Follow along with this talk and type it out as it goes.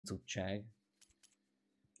pancutság.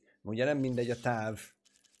 Ugye nem mindegy a táv,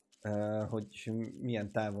 hogy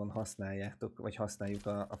milyen távon használjátok, vagy használjuk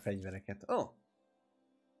a fegyvereket. Oh!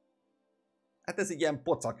 Hát ez ilyen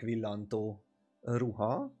pocakvillantó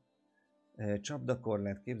ruha.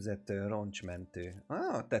 Csapdakorlát képzett roncsmentő.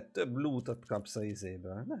 Te több lootot kapsz a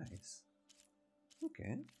izéből. Nice.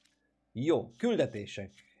 Oké. Jó,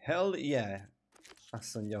 küldetések. Hell yeah.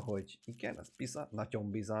 Azt mondja, hogy igen, az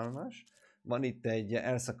nagyon bizalmas. Van itt egy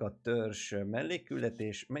elszakadt törzs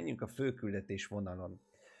mellékküldetés. Menjünk a főküldetés vonalon.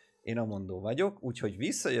 Én a mondó vagyok, úgyhogy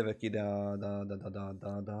visszajövök ide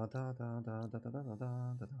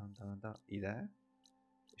ide.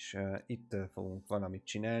 És itt fogunk valamit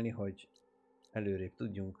csinálni, hogy előrébb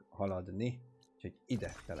tudjunk haladni. Úgyhogy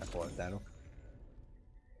ide teleportálok.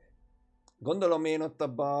 Gondolom én ott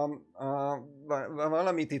abban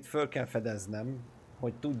valamit itt föl kell fedeznem,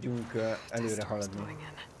 hogy tudjunk előre haladni.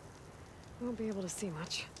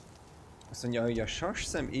 Azt mondja, hogy a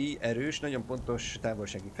sasszem éj erős, nagyon pontos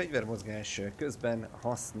távolsági fegyvermozgás közben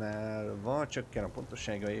használva csökken a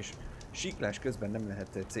pontossága, és síklás közben nem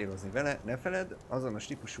lehet célozni vele. Ne feledd, azonos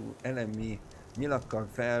típusú elemi nyilakkal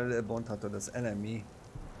felbonthatod az elemi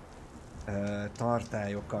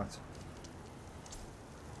tartályokat.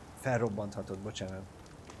 Felrobbanthatod, bocsánat.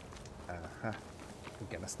 Aha.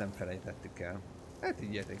 Igen, azt nem felejtettük el. Hát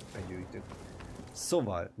így begyűjtük.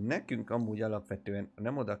 Szóval, nekünk amúgy alapvetően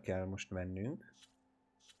nem oda kell most mennünk,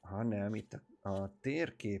 hanem itt a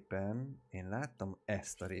térképen én láttam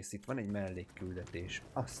ezt a részt. Itt van egy mellékküldetés.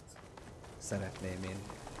 Azt szeretném én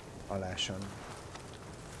alásan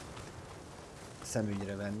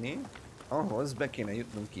szemügyre venni. Ahhoz be kéne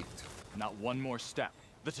jutnunk itt. Not one more step.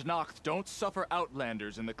 The Tenakth don't suffer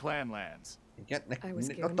outlanders in the clanlands. Igen,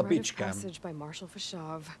 ott a bicskám.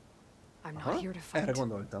 Aha, erre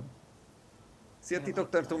gondoltam. Szia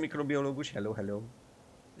titoktartó mikrobiológus, hello, hello.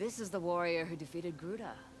 This is the warrior who defeated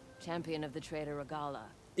Gruda, champion of the traitor Regalla.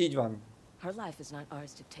 Így van. Her life is not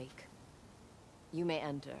ours to take. You may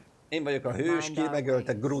enter. Én vagyok a hős, ki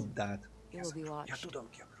megölte Gruddát. Ja, tudom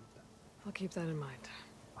ki a Grudda. I'll keep that in mind.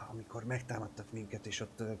 Amikor megtámadtak minket, és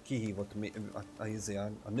ott kihívott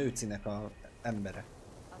a nőcinek a embere.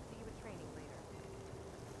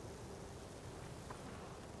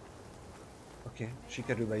 Oké,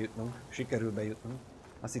 sikerül bejutnunk.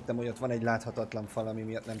 Azt hittem, hogy ott van egy láthatatlan fal, ami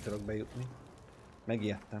miatt nem tudok bejutni.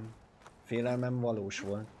 Megijedtem. Félelmem valós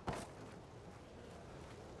volt.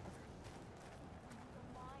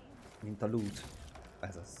 Mint a loot.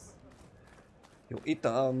 Ez az. Jó, itt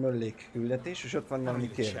a mellék küldetés, és ott van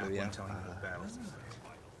valami kérdője.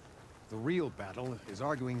 The real battle is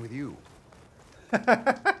arguing with you.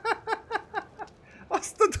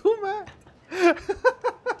 Azt a dumát!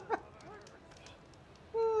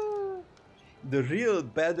 The real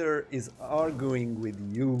battle is arguing with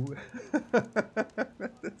you.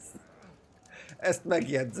 Ezt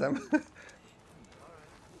megjegyzem.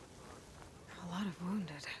 A lot of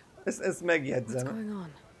wounded. Ezt megjegyzem. What's going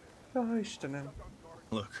on? Oh, Istenem.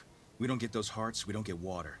 Look, we don't get those hearts, we don't get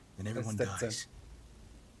water, then everyone dies.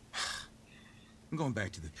 I'm going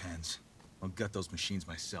back to the pens. I'll gut those machines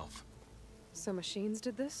myself. So machines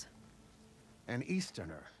did this? An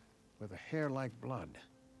Easterner with a hair like blood.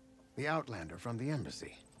 The outlander from the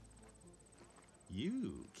embassy.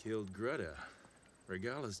 You killed Greta,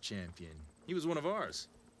 Regalla's champion. He was one of ours.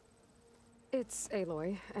 It's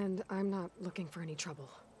Aloy, and I'm not looking for any trouble.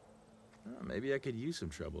 Maybe I could use some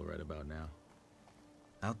trouble right about now.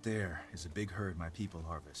 Out there is a big herd my people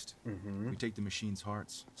harvest. We take the machines'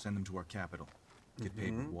 hearts, send them to our capital, get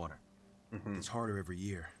paid with water. It's harder every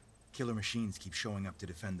year. Killer machines keep showing up to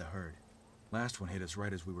defend the herd. Last one hit us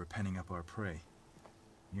right as we were penning up our prey.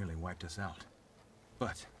 Nearly wiped us out.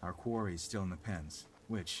 But our quarry is still in the pens,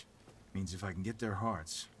 which means if I can get their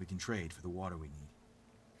hearts, we can trade for the water we need.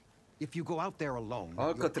 If you go out there alone,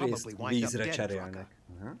 you'll probably wind up dead, Draka.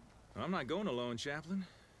 I'm not going alone, Chaplain.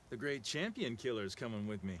 The great champion killer's coming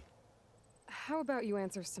with me. How about you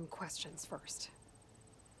answer some questions first?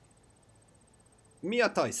 Mi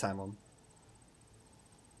a tajszámom?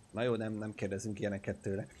 Na jó, nem kérdezünk ilyeneket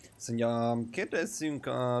tőle. Azt mondja, kérdezzünk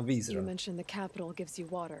a vízről. You mentioned the capital gives you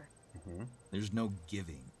water. There's no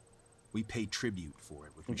giving. We pay tribute for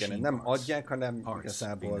it with igen, machine nem adják, hanem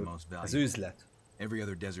igazából az üzlet. Every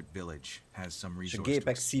other desert village has some És a resource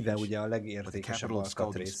gépek szíve ugye a legértékesebb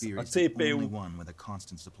alkatrész. A the CPU. only one with a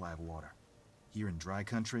constant supply of water. Here in dry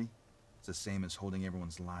country, it's the same as holding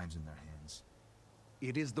everyone's lives in their hands.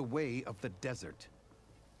 It is the way of the desert.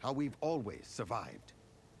 How we've always survived.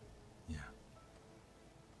 Yeah.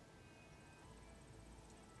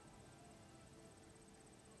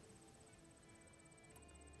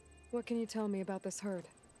 What can you tell me about this herd?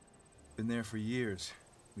 Been there for years.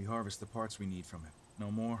 We harvest the parts we need from it.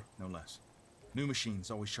 No more, no less. New machines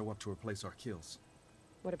always show up to replace our kills.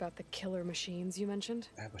 What about the killer machines you mentioned?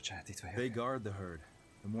 Bocsánat, itt vagyok. They guard the herd.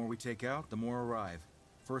 The more we take out, the more arrive.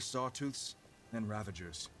 First sawtooths, then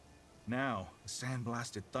ravagers. Now, a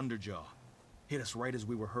sandblasted thunderjaw. Hit us right as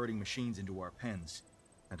we were herding machines into our pens.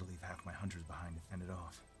 Had to leave half my hunters behind to fend it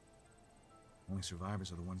off. Only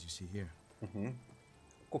survivors are the ones you see here.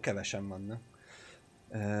 Akkor kevesen vannak.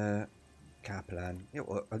 Káplán. Jó,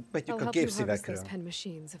 megyünk I'll a help you harvest gépszívekről. those pen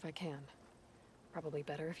machines if I can. Probably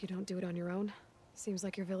better if you don't do it on your own. Seems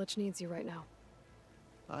like your village needs you right now.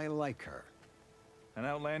 I like her. An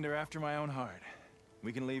outlander after my own heart.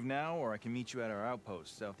 We can leave now, or I can meet you at our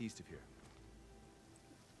outpost southeast of here.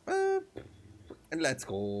 Let's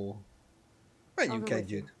go. Menjünk I'll go with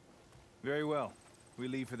együtt. Very well. We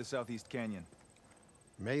leave for the southeast canyon.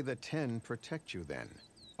 May the 10 protect you then.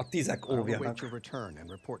 A 10-ek I will await óvjanak. your return and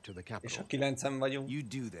report to the És capital. a 9-en vagyunk. You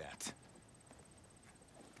do that.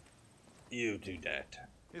 You do that.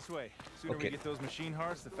 This way. Sooner Okay. we get those machine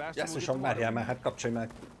hearts, the faster we'll get Jászosom, the várjál water. már, hát kapcsolj már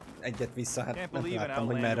egyet vissza, hát Can't nem believe an láttam,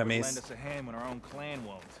 hogy outlander merre would lend mész. us a hand when our own clan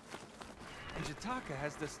won't. And Jataka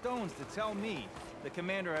has the stones to tell me the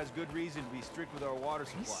commander has good reason to be strict with our water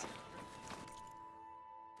supply.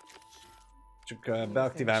 Csak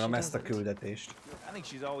beaktiválom ezt a küldetést. I think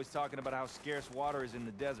she's always talking about how scarce water is in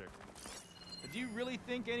the desert. But do you really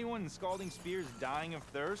think anyone in Scalding Spear is dying of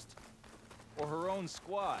thirst? Or her own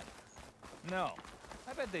squad? No.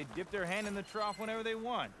 I bet they dip their hand in the trough whenever they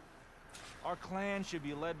want. Our clan should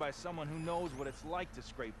be led by someone who knows what it's like to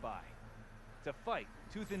scrape by. To fight,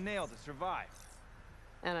 tooth and nail to survive.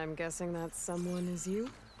 And I'm guessing that someone is you?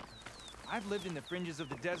 I've lived in the fringes of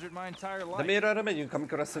the desert my entire life. De miért arra megyünk,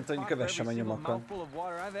 amikor azt mondta, hogy Fought for kövessem a every single nyomokat? mouthful of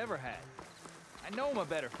water I've ever had. I know I'm a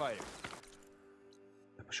better fighter.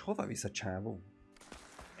 De most hova visz a csávó?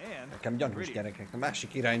 And Nekem gyanús pretty. gyerekek. A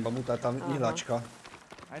másik irányba mutat a nyilacska.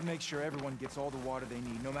 I'd make sure everyone gets all the water they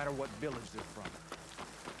need, no matter what village they're from.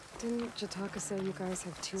 Didn't Jataka say you guys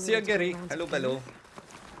have two Szia roads going Geri! around to Hello, Plymouth? bello!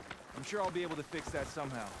 I'm sure I'll be able to fix that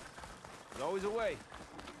somehow. There's always a way.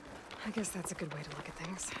 I guess that's a good way to look at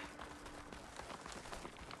things.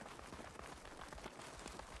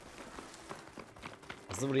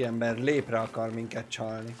 Az úriember lépre akar minket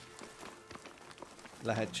csalni.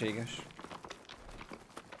 Lehetséges.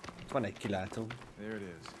 Itt van egy kilátó. There it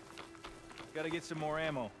is. Gotta get some more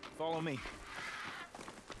ammo. Follow me.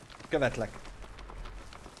 Követlek.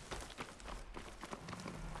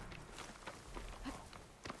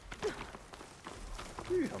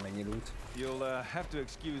 Hűha, mennyi loot. You'll have to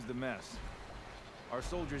excuse the mess. Our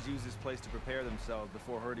soldiers use this place to prepare themselves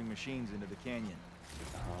before herding machines into the canyon.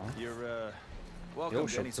 You're welcome Jó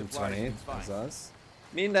to any sok cucc van supplies you itt, can find. azaz.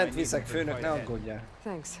 Mindent viszek, főnök, ne aggódjál.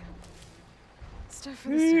 Thanks. Stuff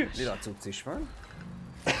for the stash. Lila cucc is van.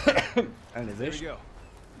 There we Elnézést. go.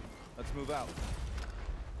 Let's move out.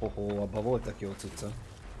 Hoho, abban voltak jó cuccok.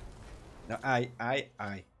 Na, állj.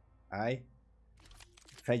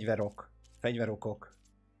 Fegyverok. Fegyverokok.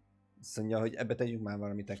 Azt mondja, hogy ebbe tegyünk már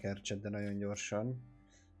valami tekercset, de nagyon gyorsan.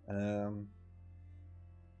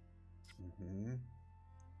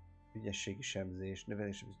 Ügyességi sebzés,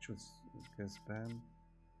 növelés csúsz közben.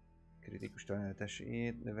 Kritikus találatos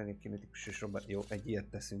ét, növelni kinetikus és robban. Jó, egy ilyet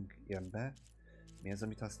teszünk ebbe. Mi az,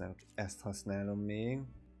 amit használok? Ezt használom még.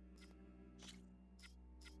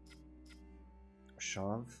 A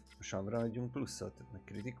savra adjunk pluszot, meg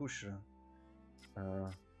kritikusra.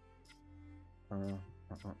 Hát,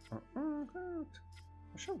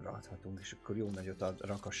 a savra adhatunk, és akkor jó nagyot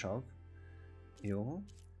rak a sav. Jó.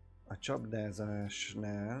 A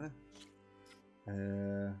csapdázásnál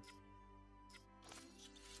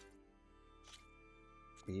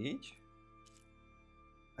így.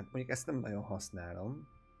 Hát mondjuk ezt nem nagyon használom.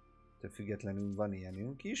 Több függetlenül van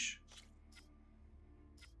ilyenünk is.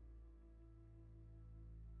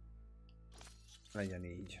 Legyen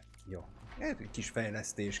így. Jó. Egy kis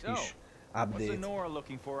fejlesztés, kis What's the update. Nora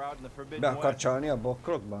looking for out in the Be Forbidden akar West? csalni a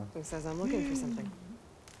bokrokba? Who says I'm looking for something?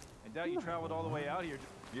 I doubt you traveled all the way out here.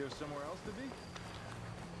 Do you have somewhere else to be?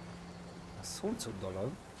 Az huncut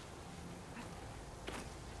dolog.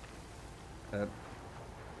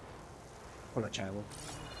 Hol a csávó?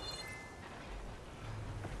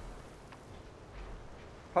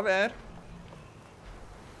 Haver!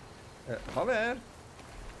 Haver!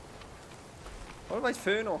 Hol vagy,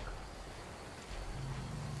 főnök?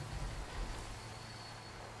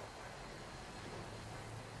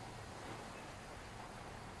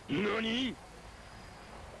 NANI?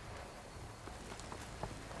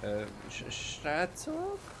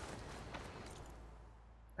 Srácok?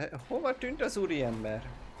 Hova tűnt az úriember?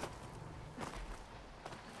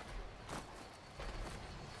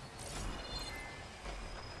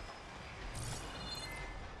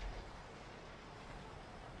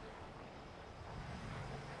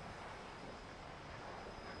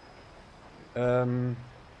 Take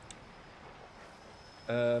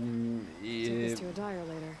this to a dyer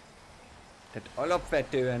later. Tehát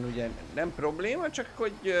alapvetően ugye nem probléma, csak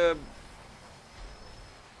hogy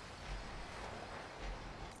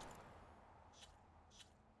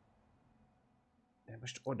de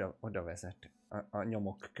most oda vezet a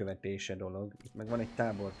nyomok követése dolog. Itt meg van egy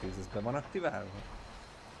tábortűz, ez be van aktiválva?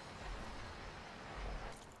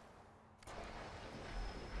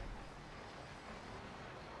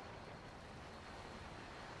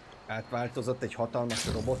 Átváltozott egy hatalmas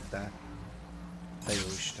robottá? Te jó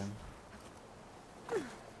Isten.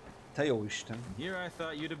 Te jó Isten. Here I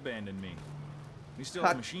thought you'd abandon me. We still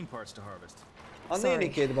have machine parts to harvest. A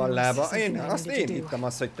nénikét van lába. Én hittem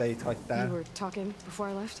azt, hogy te itt hagytál. You were talking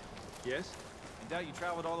before I left? Yes? I doubt you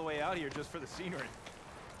traveled all the way out here just for the scenery.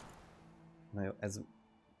 Na jó, ez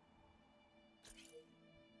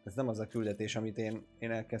nem az a küldetés, amit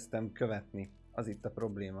én elkezdtem követni. Az itt a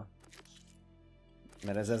probléma.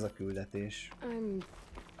 Mert ez a küldetés.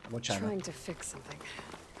 Bocsánat. Trying to fix something.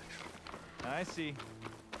 I see.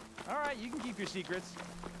 All right, you can keep your secrets.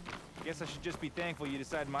 Guess I should just be thankful you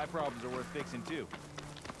decided my problems are worth fixing too.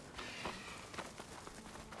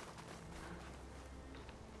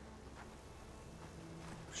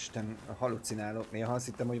 Isten, halucinálok. Néha azt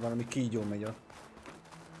hittem, hogy valami kígyó megy ott.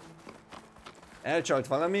 Elcsalt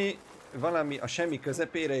valami a semmi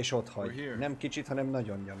közepére és ott hagy. Nem kicsit, hanem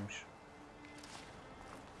nagyon gyanús.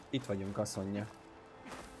 Itt vagyunk, azt mondja.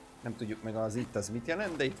 Nem tudjuk meg az itt az mit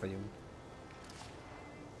jelent, de itt vagyunk.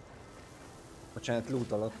 Bocsánat,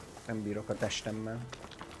 lootolok. Nem bírok a testemmel.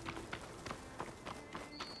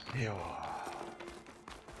 Jó.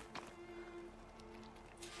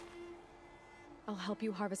 I'll help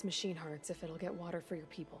you harvest machine hearts if it'll get water for your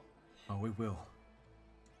people. Oh, it will.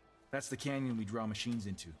 That's the canyon we draw machines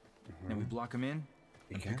into. And we block them in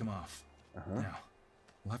and pick them off. Now,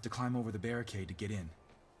 we'll have to climb over the barricade to get in.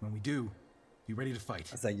 When we do, be ready to fight.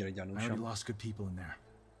 Az egyre I gyanúsabb. already lost good people in there.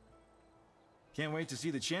 Can't wait to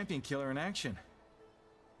see the champion killer in action.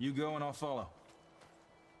 You go and I'll follow.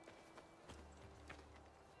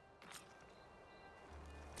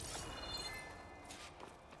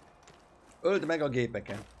 Öld meg a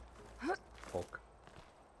gépeken. Ok.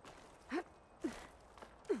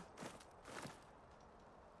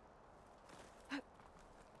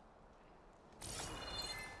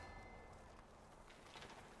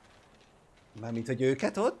 Mármint, hogy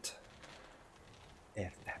őket ott?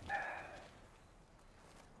 Értem.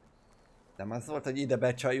 Nem az volt, hogy ide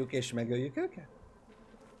becsaljuk és megöljük őket?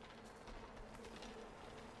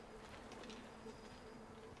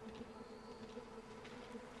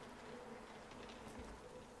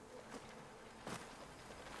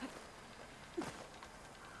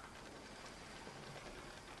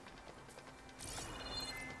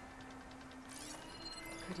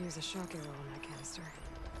 Could use a shock arrow on that canister.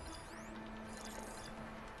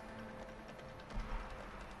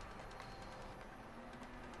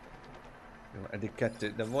 Jó, eddig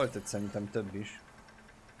 2, de volt ott szerintem több is.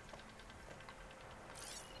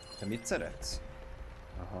 Te mit szeretsz?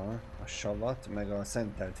 Aha, a savat, meg a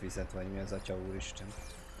szentelt vizet, vagy mi az, atya úristen.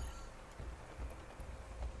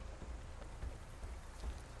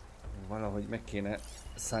 Valahogy meg kéne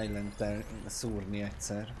silent-tel szúrni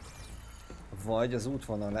egyszer. Vagy az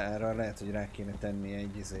útvonalára lehet, hogy rá kéne tenni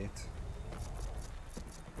egy izét.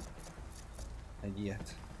 Egy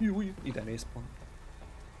ilyet. Júj, ide néz pont.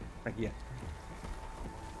 Meg ilyet.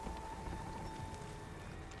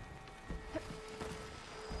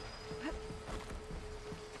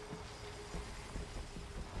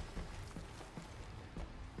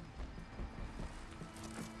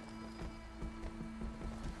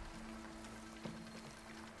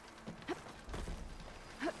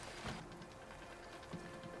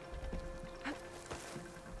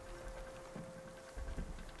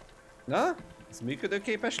 Na? Ez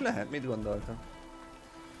működőképes lehet? Mit gondoltam?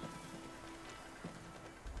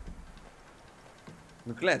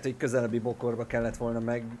 Lehet, hogy közelebbi bokorba kellett volna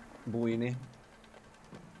megbújni.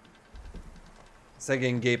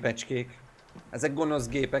 Szegény gépecskék. Ezek gonosz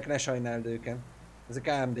gépek, ne sajnáld őket. Ezek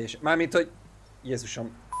AMD-s. Mármint, hogy...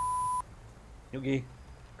 Jézusom. Nyugi.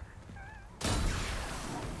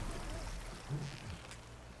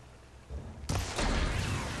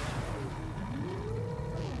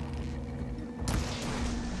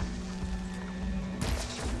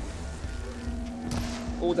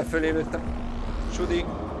 Ó, de fölé lőttem. Sudi.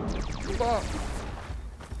 Ba.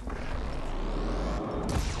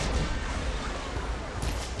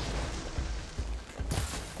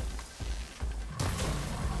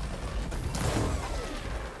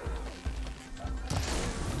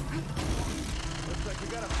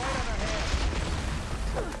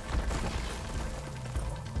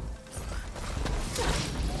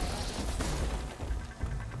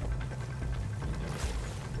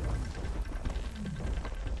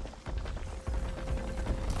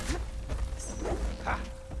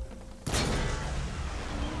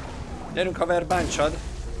 Gyerünk haver, bántsad!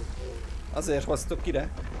 Azért hoztuk ide.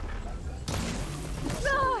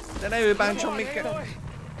 De ne ő bántson minket!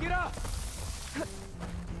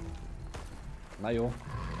 Na jó.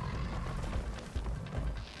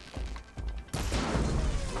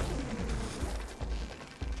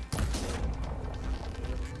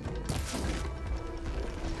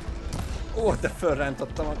 Ó, de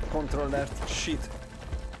fölrántottam a kontrollert. Shit.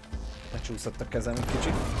 Lecsúszott a kezem egy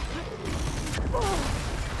kicsit.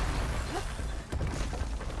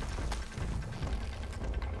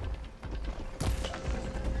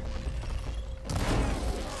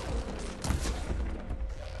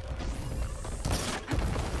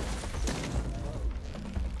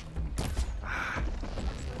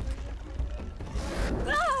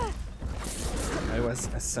 Jó, ez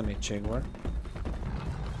szemétség volt.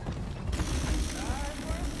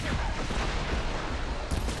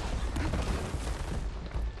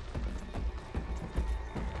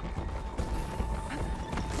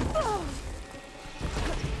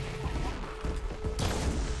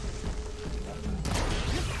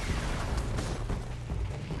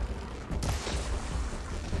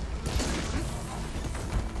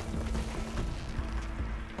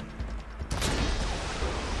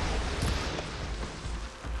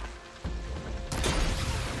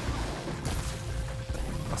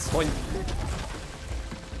 Hogy?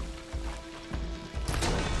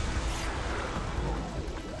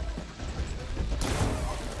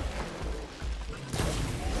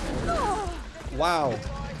 Wow!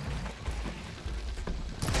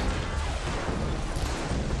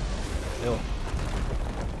 Jó.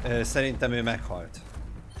 Szerintem ő meghalt.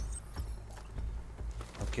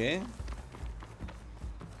 Oké.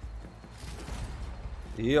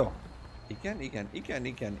 Jó.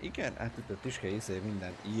 Igen. Átütött is kell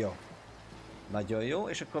minden. Jó. Nagyon jó,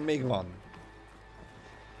 és akkor még van.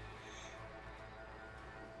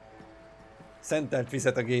 Szentelt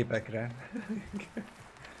vizet a gépekre.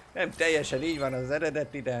 Nem teljesen így van az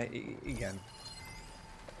eredeti, de igen.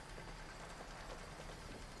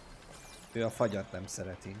 Ő a fagyat nem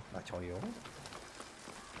szereti. Nagyon jó.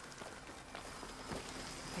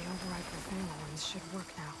 The override for pheromones should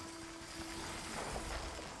work now.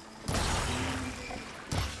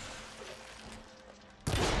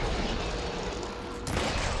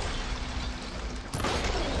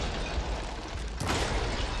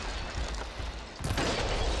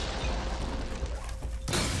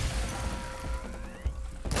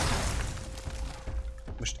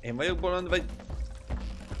 Most én vagyok bolond, vagy...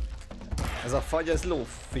 Ez a fagy, ez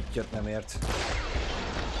lófüttyöt nem ért.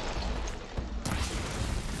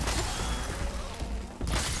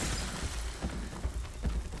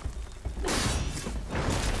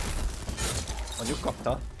 Mondjuk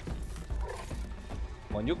kapta.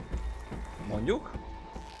 Mondjuk.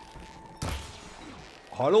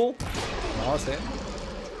 Haló? Na azért.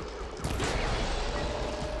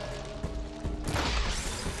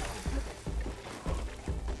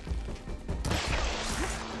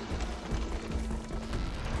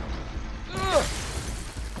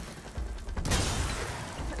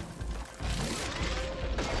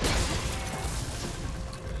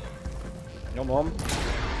 Nyomom.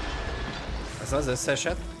 Ez az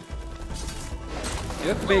összeset.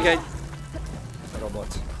 Jött még egy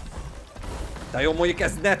robot. De jó, mondjuk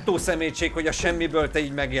ez nettó szemétség, hogy a semmiből te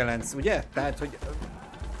így megjelensz, ugye? Tehát, hogy...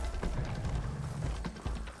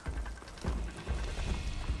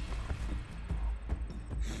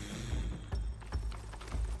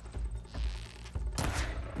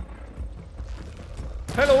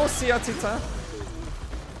 Hello, szia cica!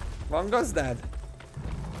 Van gazdád?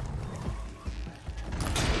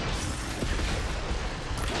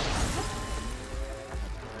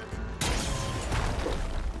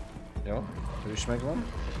 Jó, ő is megvan.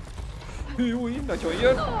 Júj, nagyon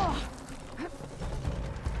jön!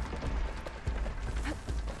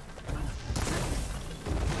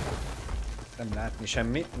 Nem látni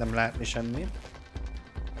semmit,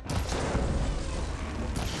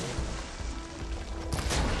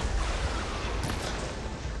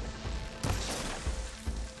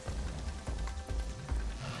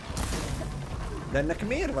 De ennek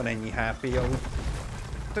miért van ennyi HP-ja, úgy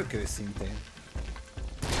tök őszintén?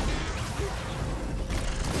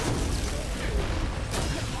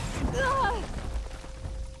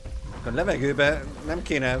 A levegőbe nem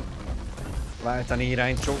kéne váltani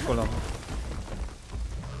irányt, csókolom.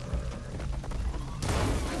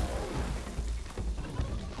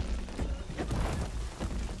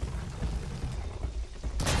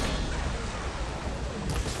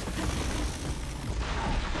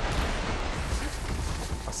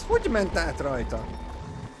 Az hogy ment át rajta?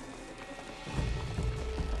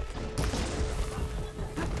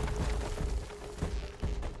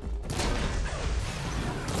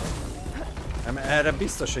 Nem, erre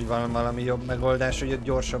biztos, hogy van valami jobb megoldás, hogy ott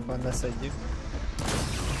gyorsabban leszedjük.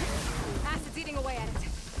 Acid's eating away at it.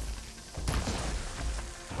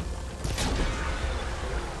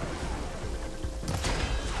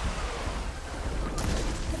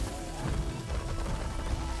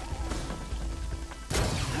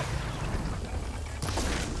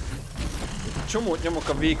 Csomót nyomok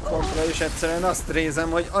a weak compra, és egyszerűen azt rézem,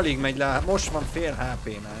 hogy alig megy le. Most van fél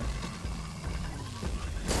HP-nál.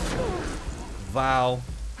 Wow.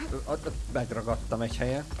 Ott megragadtam egy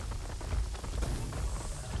helyen.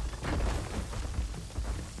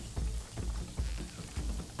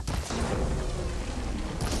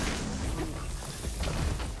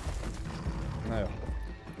 Na jó.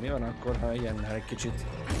 Mi van akkor, ha ilyennel egy kicsit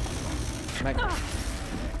meg...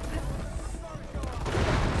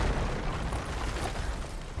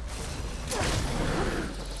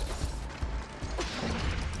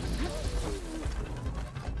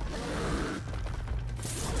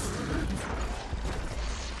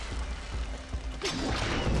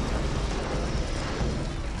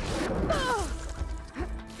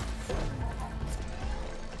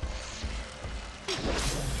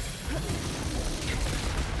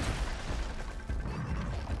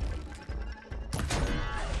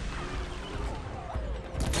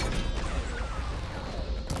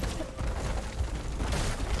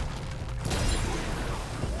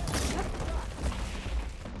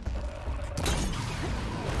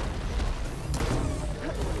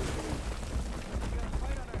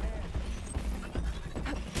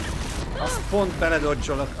 Pont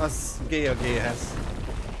beledodzsolok, az G a G-hez.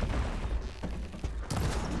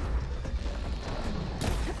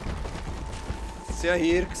 Szia,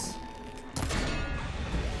 Hirx!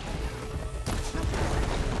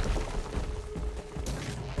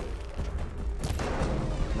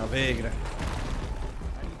 Na végre!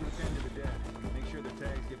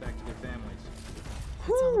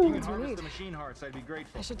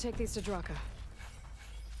 I should take these to Draka.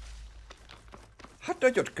 Hát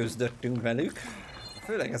nagyot küzdöttünk velük.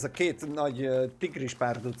 Főleg ez a két nagy tigris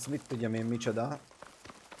párduc, mit tudjam én micsoda.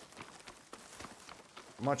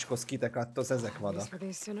 Macskos kitekattos, ezek vadak.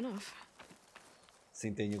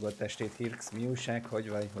 Szintén nyugodt estét, Hirx, mi újság? Hogy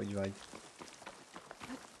vagy, hogy vagy?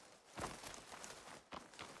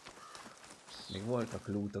 Még voltak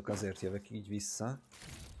lootok, azért jövök így vissza.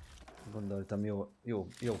 Gondoltam jó,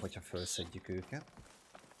 hogyha felszedjük őket.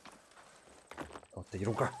 Ott egy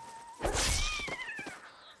ruka.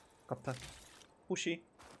 Kaptad? Pusi.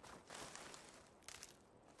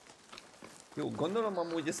 Jó, gondolom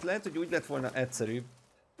amúgy ezt lehet, hogy úgy lett volna egyszerűbb,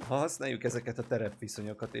 ha használjuk ezeket a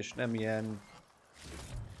terepviszonyokat, és nem ilyen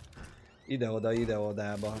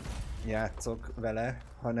ide-oda-ide-odába játszok vele,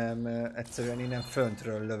 hanem egyszerűen innen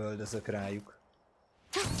föntről lövöldözök rájuk.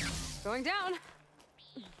 Going down.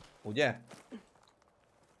 Ugye?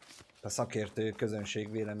 A szakértő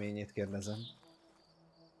közönség véleményét kérdezem.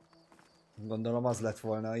 Gondolom az lett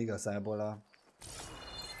volna igazából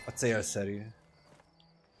a célszerű.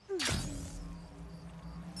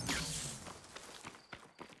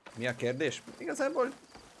 Mi a kérdés? Igazából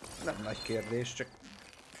nem nagy kérdés, csak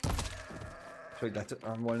hogy lett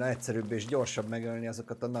volna egyszerűbb és gyorsabb megölni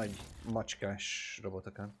azokat a nagy macskás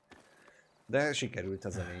robotokat. De sikerült,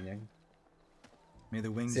 az a lényeg.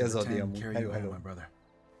 Szia Zodi amúgy. Hello, hello.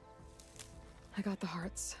 I got the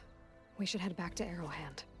hearts. We should head back to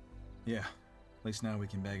Arrowhand. Yeah, at least now we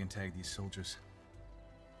can bag and tag these soldiers.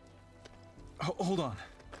 Hold on.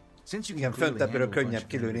 Igen, föntebbről könnyebb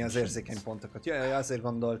kilőni az érzékeny pontokat. Jaj, azért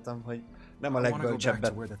gondoltam, hogy nem a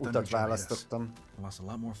legbölcsebbet utat választottam. I lost a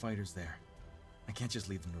lot more fighters there. I can't just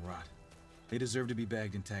leave them to rot. They deserve to be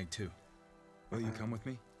bagged and tagged too. Will you come with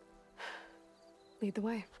me? Lead the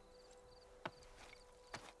way.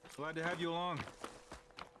 Glad to have you along.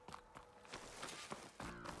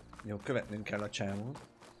 Jó, követnünk kell a csávót.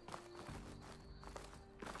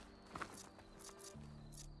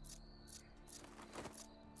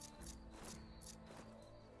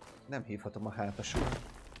 Nem hívhatom a hátasomat.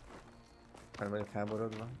 El vagyok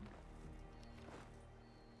háborodva.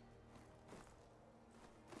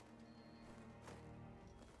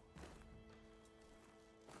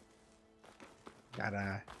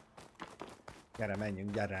 Gyere! Gyere,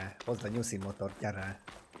 menjünk, gyere! Hozd a nyuszi motort, gyere!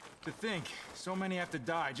 To think, so many have to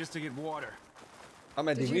die just to get water.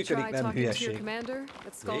 Ameddig működik, nem hülyeség.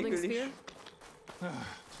 Végül is.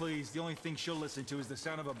 Please, the only thing she'll listen to is the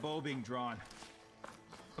sound of a bow being drawn.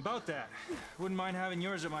 About that, wouldn't mind having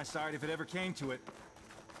yours at my side if it ever came to it.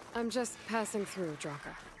 I'm just passing through,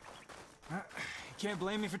 Draka. You can't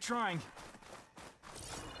blame me for trying.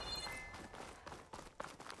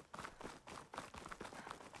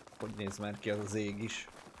 Hogy néz már ki az az ég is?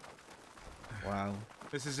 Wow.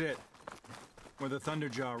 This is it. Where the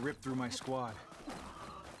Thunderjaw ripped through my squad.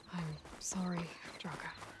 I'm sorry,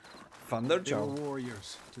 Draga. They were Thunderjaw?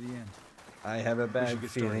 warriors to the end. I have a bad get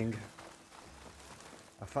feeling.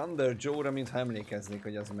 A Thunderjaw-ra mintha emlékeznék,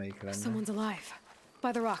 hogy az melyik lenne. Someone's alive.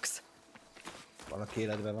 By the rocks. Valaki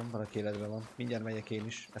életben van, valaki életben van. Mindjárt megyek én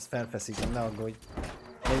is. Ezt felfeszítem, ne aggódj.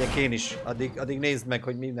 Megyek én is. Addig nézd meg,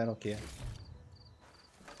 hogy minden oké.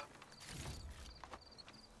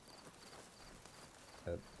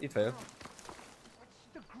 Itt vagyok.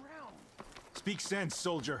 Speak sense,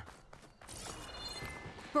 soldier.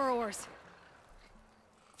 Burrowers.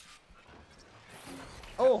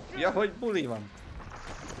 Ó, ja, hogy buli van.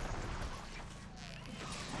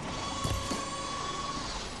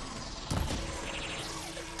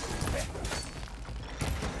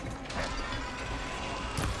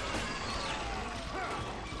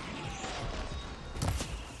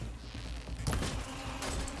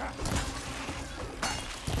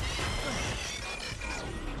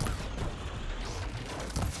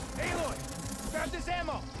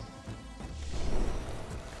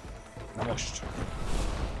 Na most.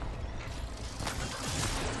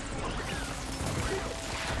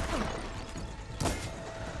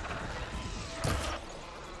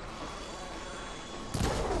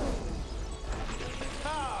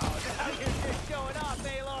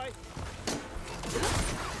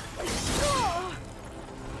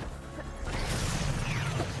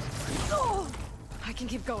 I can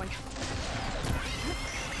keep going.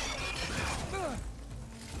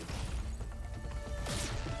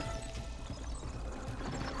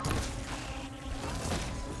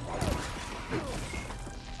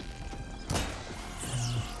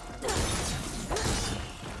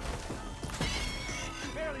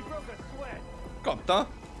 Kapta.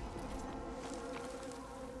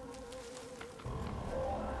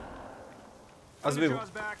 Az mi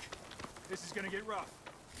volt? This is gonna get rough.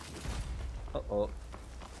 Uh-oh.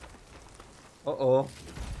 Uh-oh.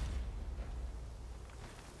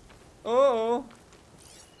 Oh.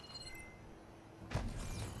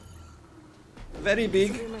 Very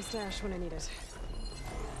big. Give me my stash when I need it.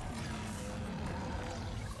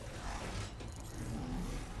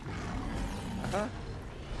 Aha.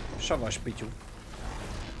 Savas pityú.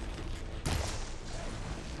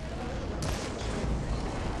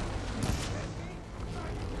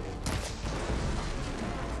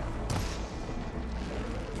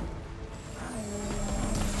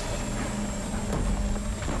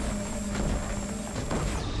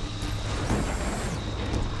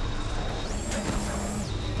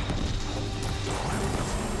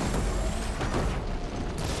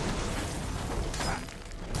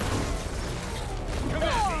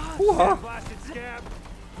 Húha!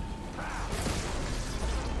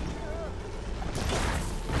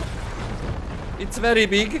 It's very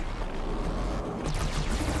big.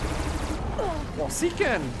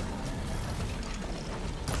 Wassiken!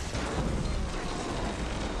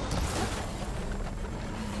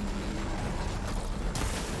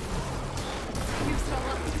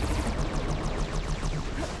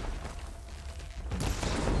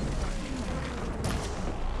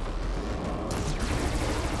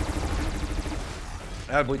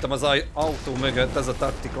 Elbújtam az autó mögött, ez a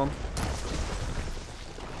taktikom.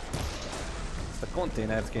 Ezt a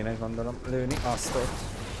konténert kéne gondolom lőni, azt ott.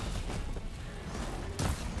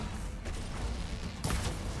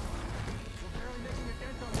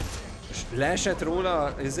 És leesett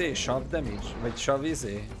róla shove damage? Vagy shove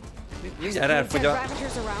mindjárt elfogy a...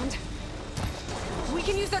 We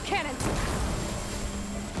can use their cannons.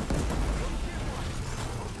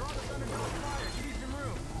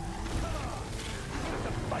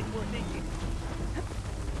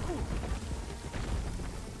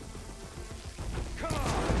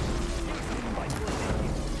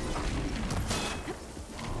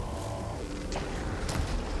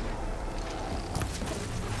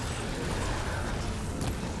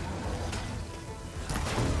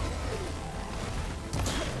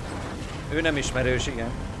 Ő nem ismerős, igen.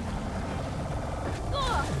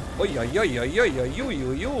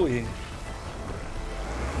 Ojjajjajjajjajjajjajjajjajjaj.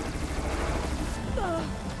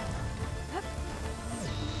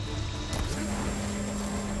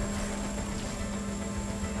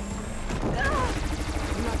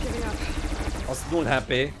 Az 0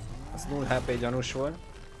 HP. Az 0 HP gyanús volt.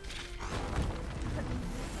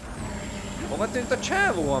 Hova tűnt a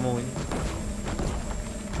csávó amúgy?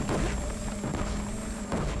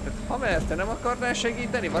 Haver, te nem akarnál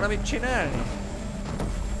segíteni? Valamit csinálni?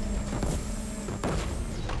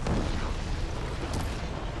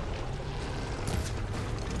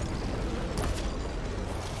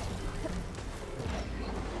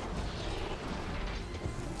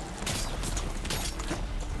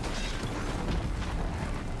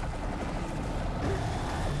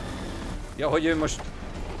 Ja, hogy ő most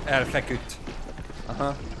elfeküdt.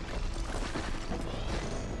 Aha.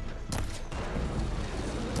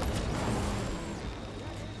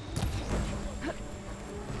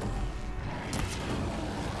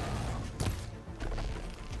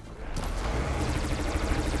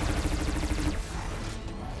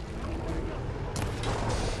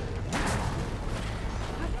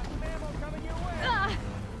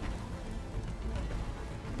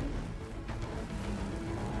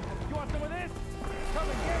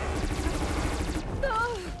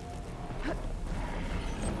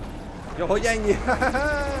 Ja, hogy ennyi?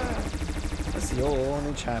 Ez jó,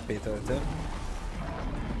 nincs HP töltő.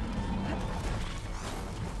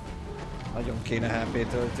 Nagyon kéne HP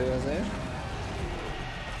töltő azért.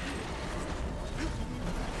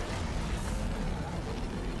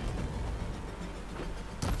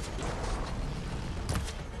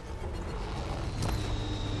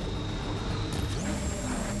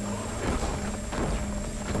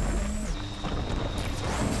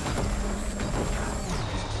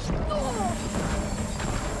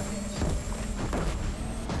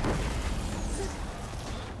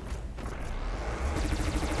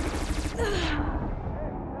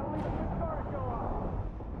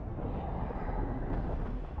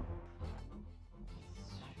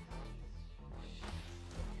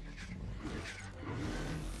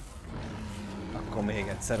 Akkor még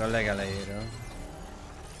egyszer a legelejéről.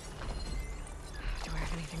 Do I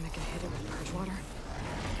have anything that can hit it with purge water?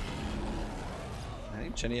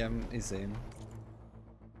 Nincsen ilyen izém.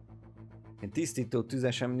 Én tisztító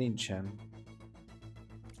tüzesem nincsen.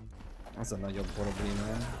 Az a nagyobb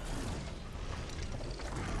probléma.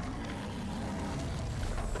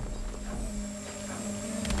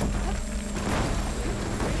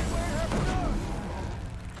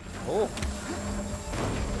 Ó!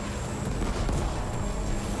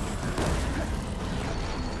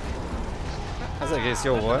 Ez egész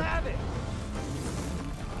jó volt.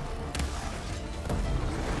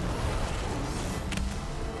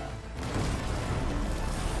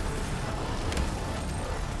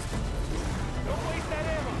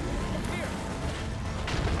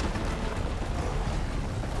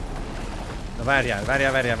 Na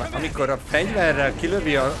várjál. Amikor a fegyverrel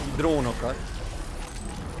kilövi a drónokat,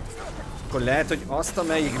 akkor lehet, hogy azt,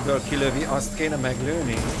 amelyikből kilövi, azt kéne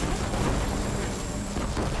meglőni.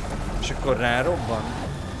 És akkor rárobban?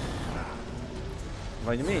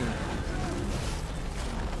 Vagy mi?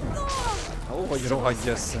 Ó, hogy rohadj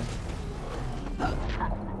össze.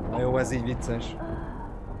 Na jó, ez így vicces.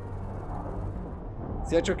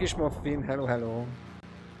 Szia csokis muffin, hello, hello.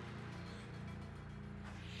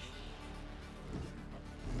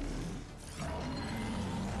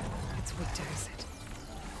 It's weak to acid.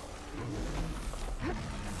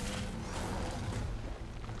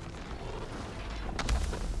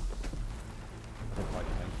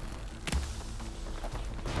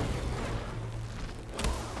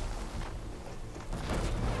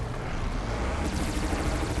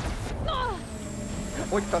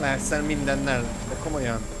 Hogy találsz el mindennel? De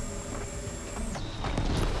komolyan.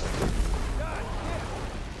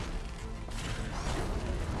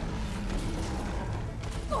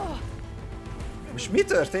 Most mi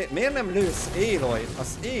történt? Miért nem lősz Aloy?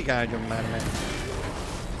 Az ég áldjon már meg.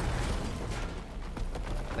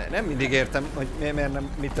 Nem mindig értem, hogy miért nem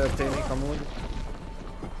mi történik amúgy.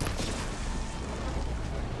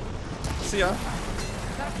 Szia!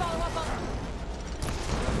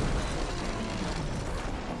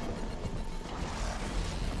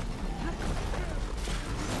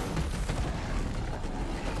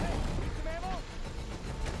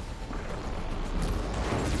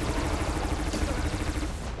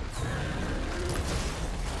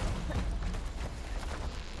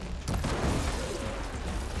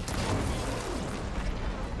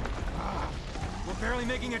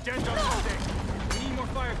 Making a dent on this thing. We need more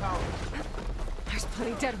firepower. There's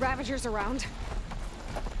plenty dead Ravagers around.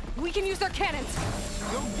 We can use their cannons.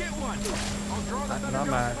 Go get one. I'll draw the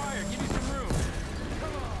thunderbolt fire. Give you some room.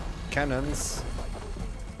 Cannons.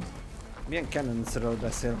 Milyen cannonsről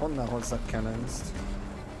beszél? Honnan hozzak cannons-t?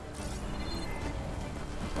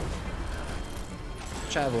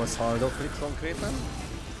 Csávóhoz haldoklik konkrétan.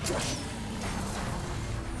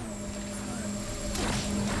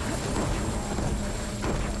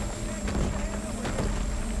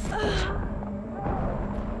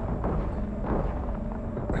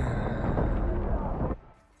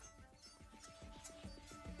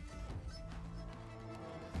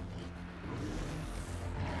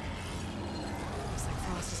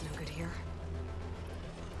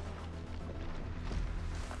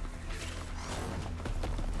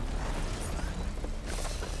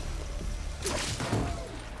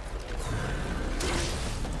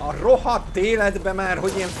 rohadt életbe már,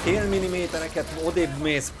 hogy ilyen fél millimétereket odébb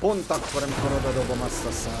mész pont akkor, amikor odadobom azt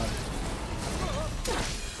a szart.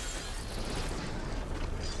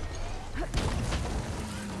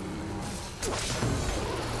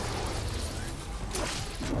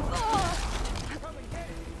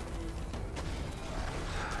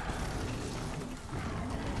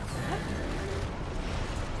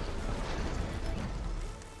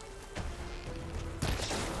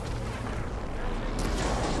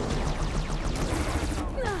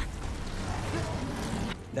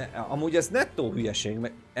 De amúgy ez nettó hülyeség,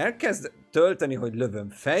 mert elkezd tölteni, hogy lövöm.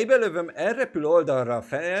 Fejbe lövöm, elrepül oldalra a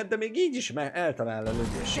fejed, de még így is már eltalál a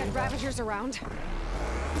lövését.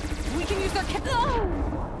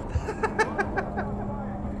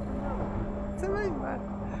 Te menj már!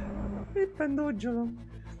 Éppen dodge-olom.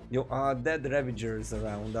 Jó, a Dead Ravagers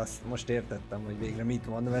Around, azt most értettem, hogy végre mit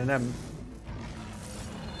mond, mert nem...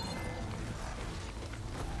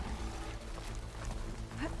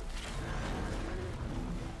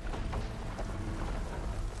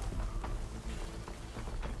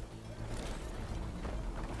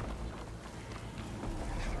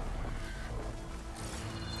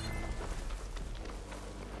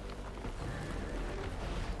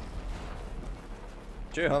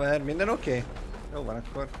 Cső haver, minden oké? Jó van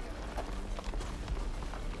akkor.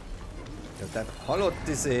 Jó, tehát halott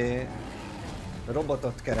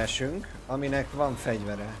robotot keresünk, aminek van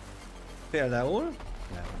fegyvere. Például?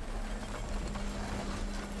 Nem.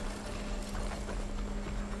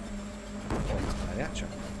 Ott,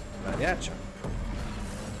 várjál csak.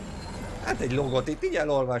 Hát egy logot itt így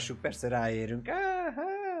elolvassuk, persze ráérünk.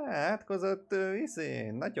 Átkozott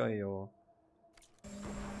nagyon jó.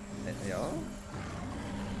 Ja.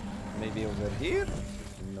 Maybe over here?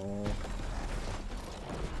 No.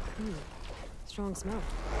 Strong smoke.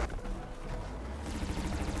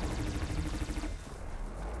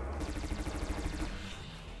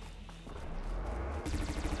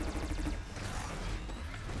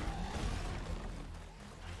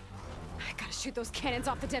 I gotta shoot those cannons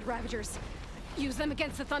off the dead Ravagers. Use them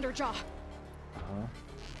against the Thunderjaw.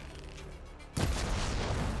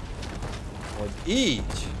 Hogy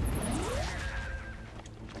így?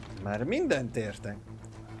 Már mindent értek.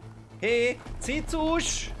 Hé,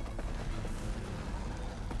 cicus!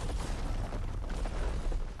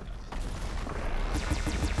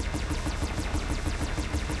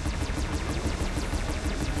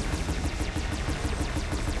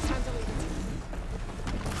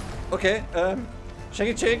 Oké,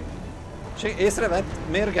 segítség! Észrevett,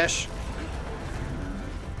 mérges!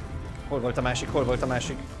 Hol volt a másik?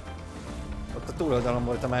 Ott a túloldalon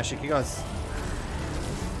volt a másik, igaz?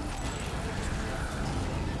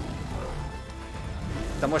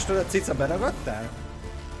 Te most oda cica beragadtál?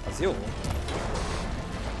 Az jó.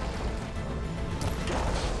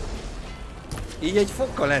 Így egy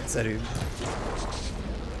fokkal egyszerűbb.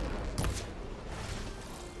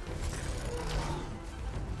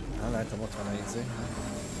 Na, látom, ott van a izé.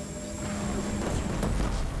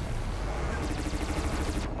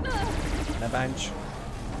 Ne bánts.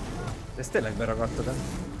 De ezt tényleg beragadtad, de?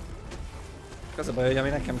 Az a baj, hogy ami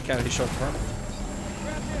nekem kell is ott van.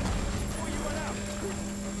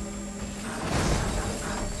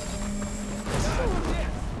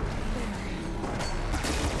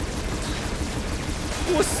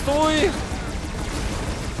 Pusztulj!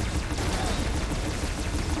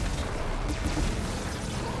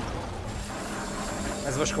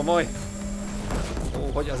 Ez most komoly.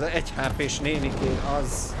 Ó, hogy az 1 HP-s nénikén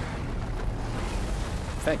az...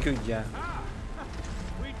 Feküdjen.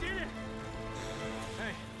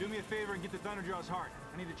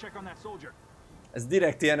 Ez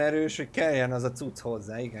direkt ilyen erős, hogy kelljen az a cucc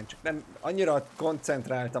hozzá, igen. Csak nem annyira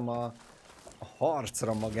koncentráltam a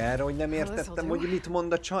harcra magára, hogy nem értettem, hogy mit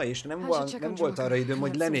mond a csaj, és nem volt arra időm,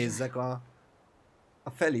 hogy lenézzek a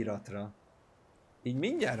feliratra. Így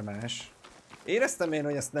mindjárt más. Éreztem én,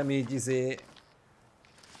 hogy ezt nem így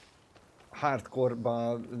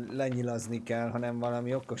hardcore-ba lenyilazni kell, hanem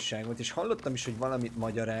valami okosságot, és hallottam is, hogy valamit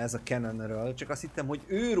magyaráz a Cannonről, csak azt hittem, hogy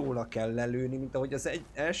őróla kell lelőni, mint ahogy az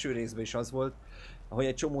első részben is az volt, ahogy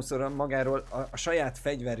egy csomószor magáról a saját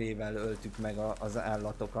fegyverével öltük meg az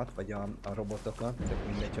állatokat, vagy a robotokat, tök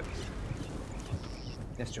mindegy, hogy...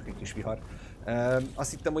 Ez csak egy kis vihar.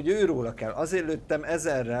 Azt hittem, hogy őróla kell. Azért lőttem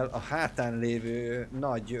ezerrel a hátán lévő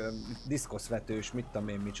nagy diszkoszvetős, mit tudom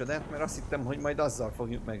én micsodát, mert azt hittem, hogy majd azzal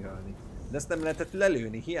fogjuk megölni. De ezt nem lehetett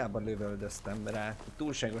lelőni, hiába lövöldöztem rá.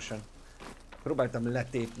 Túlságosan próbáltam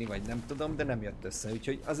letépni, vagy nem tudom, de nem jött össze.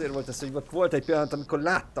 Úgyhogy azért volt ez, hogy volt egy pillanat, amikor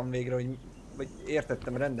láttam végre, hogy vagy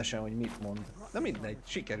értettem rendesen, hogy mit mond. Na mindegy,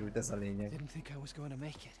 sikerült ez a lényeg.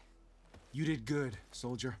 You did good,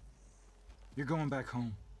 soldier. You're going back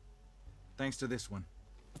home. Thanks to this one.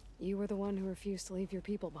 You were the one who refused to leave your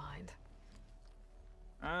people behind.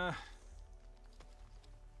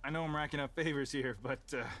 I know I'm racking up favors here, but,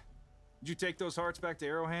 did you take those hearts back to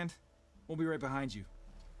Arrowhand? We'll be right behind you.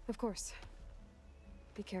 Of course.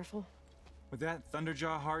 Be careful. With that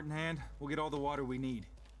Thunderjaw heart in hand, we'll get all the water we need.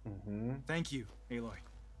 Thank you, Aloy.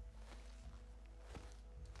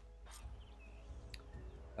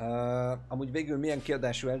 Amúgy végül milyen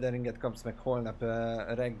kiadású Elden Ringet kapsz meg holnap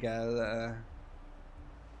reggel,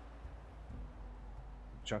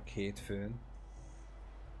 csak hétfőn.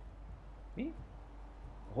 Mi?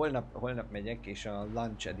 Holnap megyek és a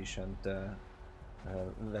Lunch Edition-t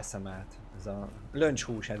veszem át. Ez a Lunch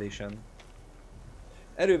Hús Edition.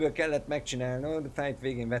 Erőből kellett megcsinálnod, fight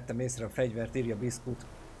végén vettem észre a fegyvert, írja Biszkut.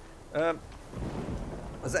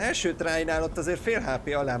 Az első trájnál ott azért fél HP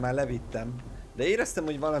alá már levittem. De éreztem,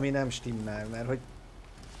 hogy valami nem stimmel, mert hogy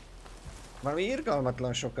valami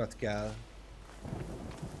irgalmatlan sokat kell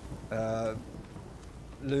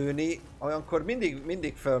lőni, olyankor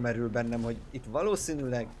mindig felmerül bennem, hogy itt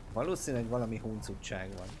valószínűleg valami huncutság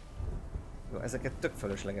van. Jó, ezeket tök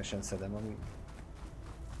fölöslegesen szedem, ami...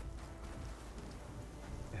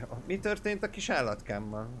 Mi történt a kis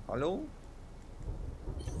állatkámmal? Haló?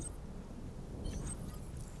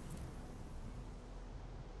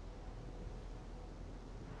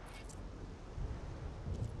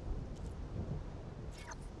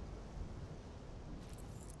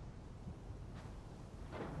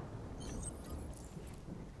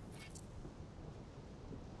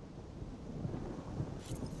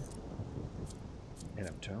 Én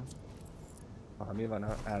nem tudom. Aha, mi van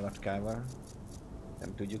az állatkával?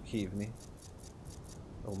 Nem tudjuk hívni.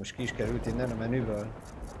 Ó, most ki is került innen a menüből.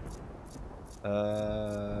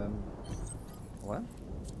 What?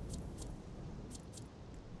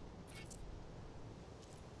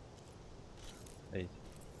 Így.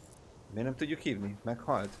 Miért nem tudjuk hívni?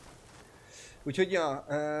 Meghalt. Úgyhogy ja,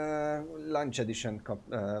 Lunch Edition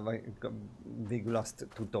végül azt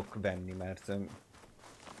tudok venni, mert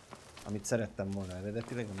amit szerettem volna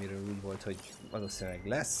eredetileg, amiről úgy volt, hogy valószínűleg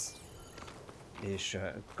lesz, és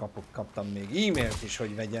kaptam még e-mailt is,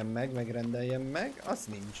 hogy vegyem meg, megrendeljem meg, az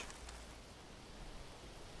nincs.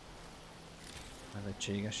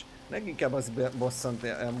 Nevetséges. Leginkább az bosszant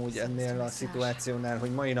amúgy ennél a szituációnál,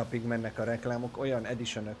 hogy mai napig mennek a reklámok olyan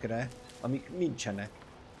editionökre, amik nincsenek.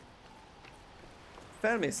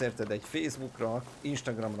 Felmész érted egy Facebookra,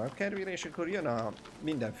 Instagramra akármire, és akkor jön a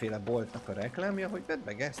mindenféle boltnak a reklámja, hogy vedd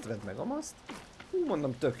meg ezt, vedd meg amazt. Hú,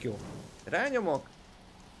 mondom, tök jó. Rányomok,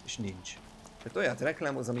 és nincs. Tehát olyat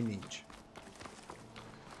reklámoz, ami nincs.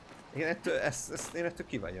 Én ettől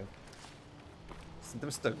ki vagyok. Szerintem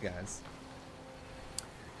ez tök gáz.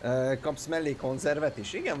 Kapsz mellé konzervet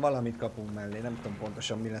is? Igen, valamit kapunk mellé, nem tudom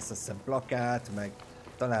pontosan mi lesz, azt hiszem plakát, meg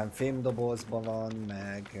talán fémdobozban van,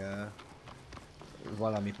 meg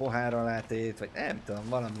valami pohár alátét, vagy nem tudom,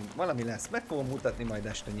 valami lesz. Meg fogom mutatni majd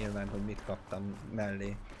este nyilván, hogy mit kaptam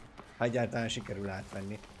mellé. Ha egyáltalán sikerül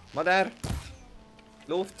átvenni. Madár!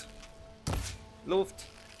 Luft!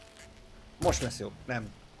 Luft! Most lesz jó.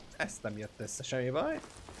 Nem. Ezt nem jött össze, semmi baj.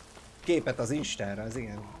 Képet az Instára, az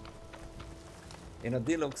igen. Én a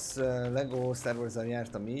Deluxe Lego Star Wars-al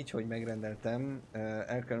jártam így, hogy megrendeltem,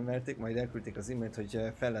 elkönyvelték, majd elküldték az e-mailt,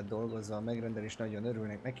 hogy fel lett dolgozva a megrendelés, nagyon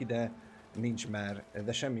örülnek neki, de nincs már,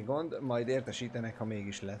 de semmi gond, majd értesítenek, ha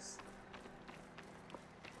mégis lesz.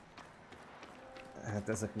 Hát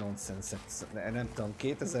ezek nonsense, nem tudom,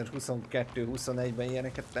 2022-21-ben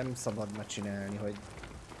ilyeneket nem szabadna csinálni, hogy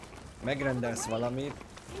megrendelsz valamit,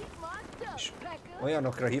 és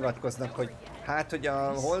olyanokra hivatkoznak, hogy hát, hogy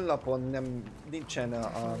a honlapon nincsen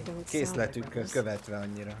a készletük követve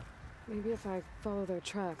annyira. Maybe if I follow their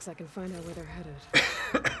tracks, I can find out where they're headed.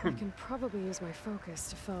 I can probably use my focus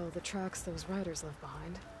to follow the tracks those riders left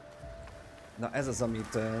behind. Na ez az,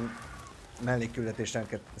 amit mellékküldetésre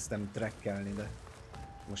elkezdtem trekkelni, de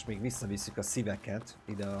most még visszavisszük a szíveket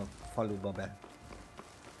ide a faluba be.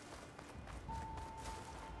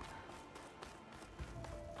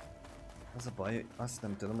 Az a baj, azt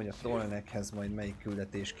nem tudom, hogy a Tolnekhez majd melyik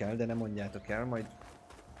küldetés kell, de nem mondjátok el, majd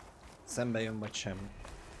szembe jön vagy sem.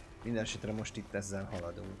 Mindenesetre most itt ezzel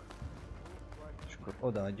haladunk. És akkor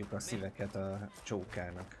odaadjuk a szíveket a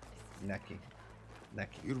csókának. Neki.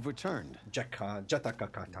 You've returned.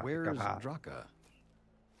 Jatakakata. Where's Draka?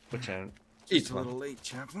 Bocsánat. Itt Just a little van. late,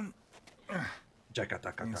 Chaplain.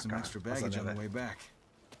 And some extra Az a baggage on the neve. way back.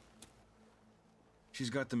 She's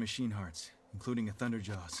got the machine hearts, including a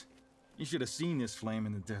Thunderjaws. You should have seen this flame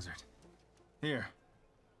in the desert. Here.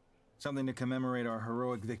 Something to commemorate our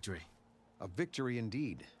heroic victory. A victory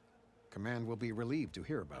indeed. Command will be relieved to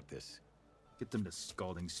hear about this. Get them to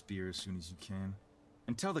Scalding Spear as soon as you can.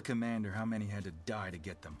 And tell the commander how many had to die to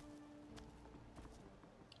get them.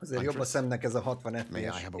 Azért jobb a szemnek ez a 60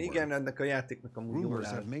 FPS. Igen, ennek a játéknak amúgy jól Rumors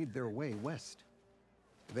áll. have made their way west.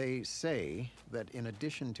 They say that in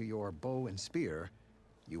addition to your bow and spear,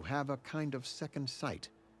 you have a kind of second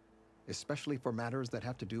sight, especially for matters that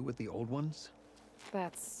have to do with the old ones.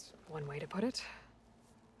 That's one way to put it.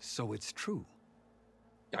 So it's true.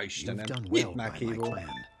 Ja Istenem, You've done nyit well már by my hívó. clan.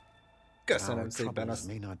 Köszönöm Our szépen a troubles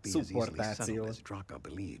may not be as easily settled szupportációt. as Draka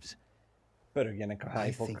believes. Pörögjenek a I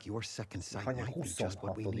hype-ok. think your second sight Hanya might be just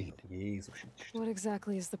what we 26. need. Jézus Isten. What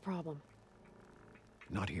exactly is the problem?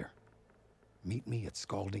 Not here. Meet me at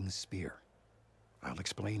Scalding Spear. I'll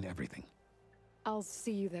explain everything. I'll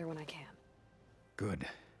see you there when I can. Good.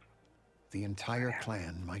 The entire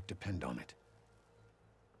clan might depend on it.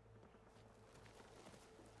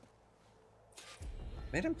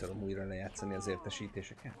 Miért nem tudom újra lejátszani az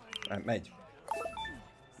értesítéseket? Megy.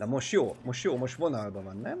 De most jó, most vonalban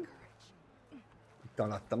van, nem? Itt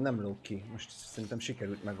alattam, nem lóg ki. Most szerintem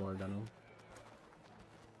sikerült megoldanom.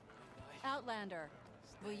 Outlander,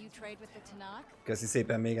 will you trade with the Tanakh? Köszi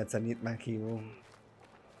szépen még egyszer, nyit már hívó.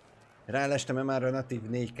 Rálestem-e már a natív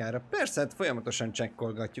 4K-ra? Persze, hát folyamatosan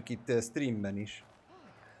csekkolgatjuk itt streamben is.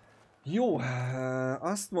 Jó,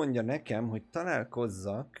 azt mondja nekem, hogy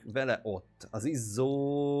találkozzak vele ott, az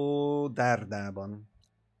izzó dárdában.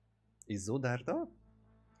 Izzó dárda?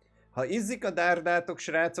 Ha izzik a dárdátok,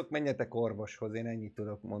 srácok, menjetek orvoshoz, én ennyit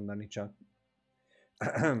tudok mondani csak.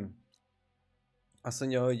 Azt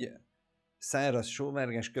mondja, hogy száraz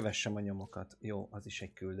sóvárgás, kövessem a nyomokat. Jó, az is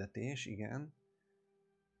egy küldetés, igen.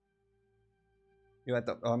 Jó, hát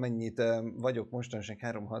amennyit vagyok mostanság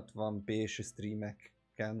 360p-s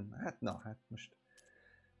streameken, hát most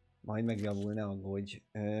majd megjavul, ne aggódj.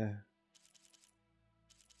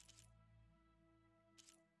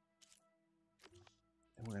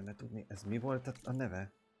 Jó lenne tudni, ez mi volt a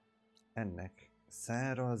neve? Ennek.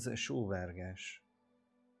 Száraz sóvárgás.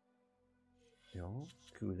 Jó,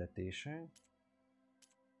 küldetések.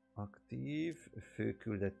 Aktív,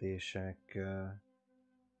 főküldetések.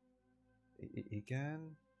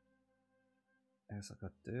 Igen.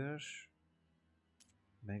 Elszakadt törzs.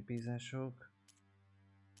 Megbízások.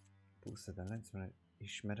 Pusztán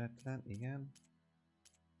ismeretlen, igen.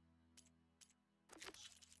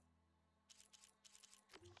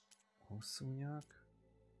 Hosszú nyak.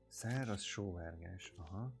 Száraz sóvárgás,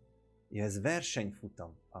 aha. Ja, ez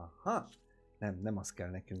versenyfutam, aha. Nem az kell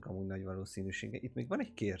nekünk amúgy nagy valószínűsége. Itt még van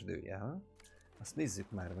egy kérdőjel. Azt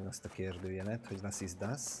nézzük már meg azt a kérdőjelet, hogy was ist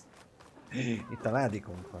das? Itt a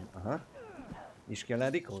ládikónk van, aha. Is ki a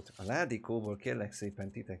ládikót? A ládikóból kérlek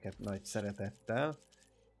szépen titeket nagy szeretettel.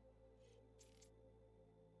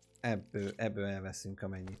 Ebből elveszünk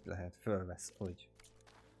amennyit lehet. Fölvesz, hogy.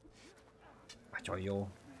 Nagyon jó.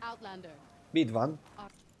 Outlander. Mit van?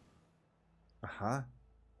 Aha.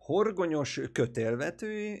 Horgonyos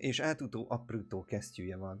kötélvető és átutó aprító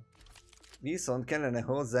kesztyűje van. Viszont kellene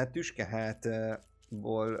hozzá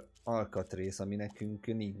tüskehátból alkatrész, ami nekünk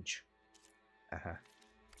nincs. Aha.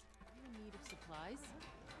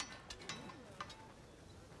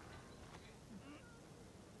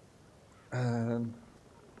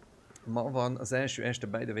 Ma van az első este,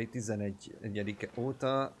 by the way, 11-e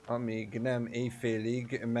óta, amíg nem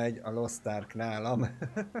éjfélig megy a Lost Ark nálam.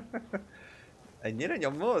 Ennyire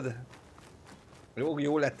nyomod?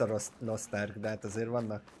 Jó lett a Lost Ark, de hát azért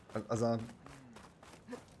vannak, az a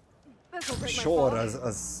sor,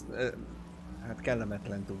 hát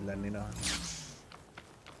kellemetlen tud lenni, na.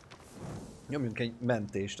 Nyomjunk egy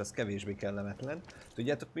mentést, az kevésbé kellemetlen.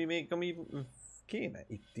 Tudjátok mi még, ami kéne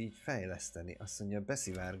itt így fejleszteni? Azt mondja,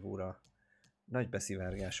 beszivárgóra nagy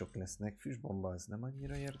beszivárgások lesznek. Füstbomba az nem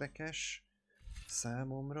annyira érdekes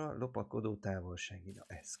számomra. Lopakodó távolsági, na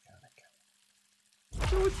ez kell nekem.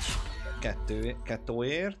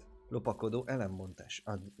 Kettőért. Lopakodó ellenbontás.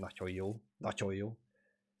 Nagyon jó, nagyon jó.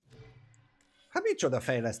 Hát micsoda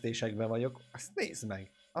fejlesztésekben vagyok. Azt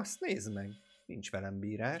nézd meg. Nincs velem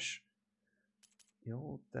bírás.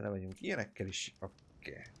 Jó, tele vagyunk ilyenekkel is.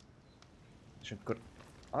 Oké. És akkor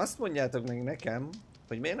azt mondjátok meg nekem,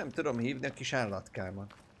 hogy miért nem tudom hívni a kis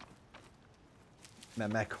állatkámat.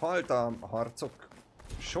 Mert meghalt a harcok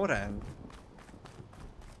során.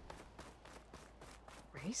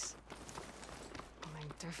 Race? Well, they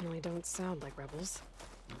definitely don't sound like rebels.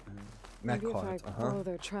 Meghalt, aha.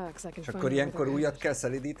 És akkor ilyenkor újat kell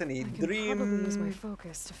szelidíteni.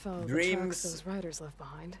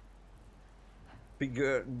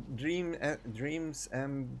 Dreams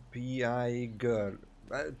MPI Girl.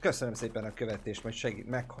 Köszönöm szépen a követést, majd segít.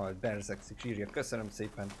 Meghalt, Berzekszik, írja. Köszönöm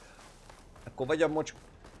szépen. Akkor vagy a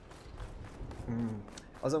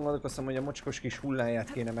Azon gondolkoztam, hogy a mocskos kis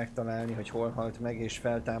hulláját kéne megtalálni, hogy hol halt meg, és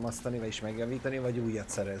feltámasztani, vagyis megjavítani, vagy újat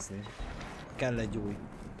szerezni. Kell egy új.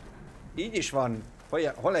 Így is van.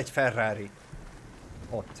 Hol egy Ferrari?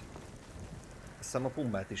 Ott. Azt hiszem a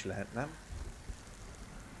pumbát is lehet, nem?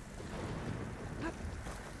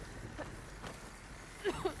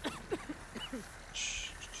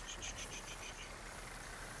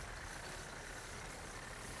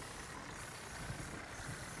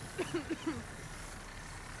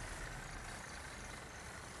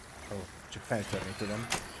 Csak feltörni tudom.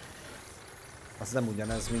 Az nem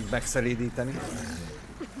ugyanez, mint megszelídíteni.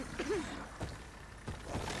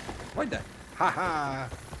 Hogy de? Haha!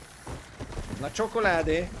 Na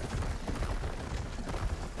csokoládé!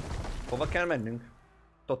 Hova kell mennünk?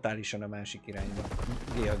 Totálisan a másik irányba.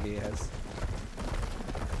 G a G-hez.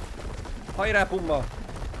 Hajrá, Pumba!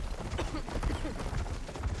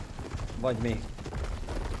 Vagy mi?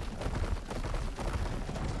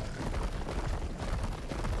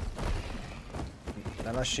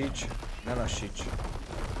 Ne lassíts, ne lassíts.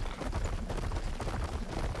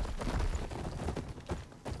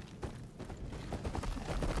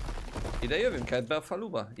 Ide jövünk ebbe a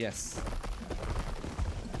faluba? Yes.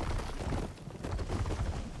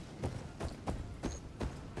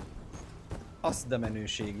 Azt de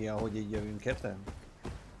menőségi, ahogy így jövünk, érted?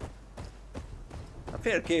 A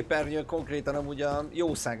félképernyő konkrétan amúgy a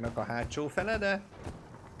jószágnak a hátsó fele, de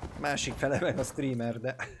másik fele meg a streamer,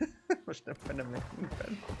 de most nem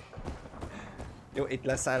minden. Jó, itt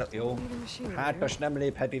leszáll, jó. Hátas nem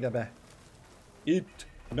léphet ide be. Itt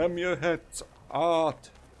nem jöhetsz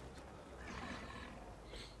át.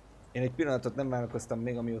 Én egy pillanatot nem vállalkoztam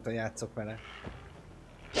még, amióta játszok vele.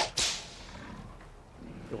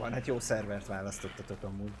 Jó, hát jó szervert választottatok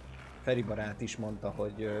amúgy. Feri barát is mondta,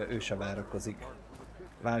 hogy ő se várakozik.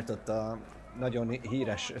 Váltott a nagyon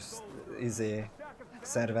híres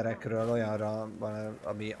szerverekről olyanra,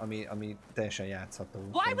 ami teljesen játszható.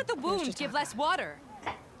 Why would the wound give less water?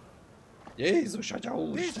 Jézus atya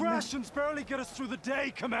úristen! These rations barely get us through the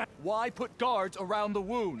day, Commander. Why put guards around the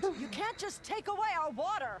wound? You can't just take away our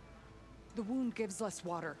water! The wound gives less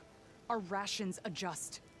water. Our rations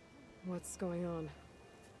adjust. What's going on?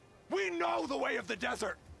 We know the way of the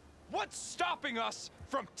desert. What's stopping us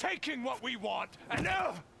from taking what we want? And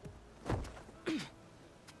now,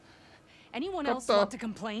 Anyone else want to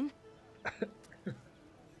complain?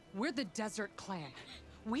 We're the Desert Clan.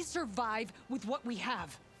 We survive with what we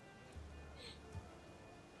have.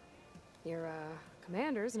 Your,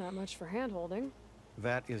 commander's not much for hand-holding.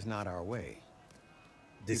 That is not our way.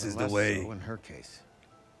 This Even is the less way. so in her case.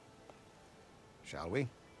 Shall we?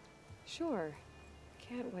 Sure.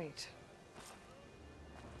 Can't wait.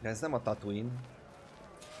 De ez nem a Tatooine.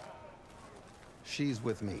 She's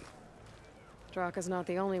with me. Draka's not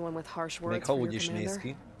the only one with harsh Még words ha for úgy your is néz commander.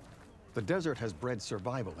 ki. The desert has bred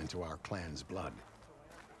survival into our clan's blood.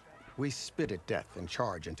 We spit at death and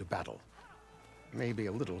charge into battle. Maybe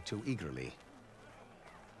a little too eagerly.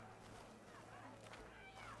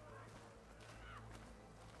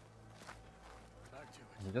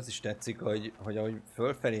 Az is tetszik, hogy ahogy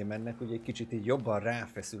fölfelé mennek, ugye egy kicsit így jobban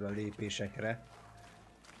ráfeszül a lépésekre,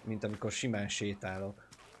 mint amikor simán sétálok.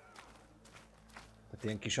 Tehát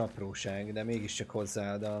ilyen kis apróság, de mégiscsak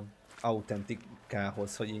hozzáad a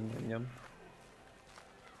autentikához, hogy így mondjam.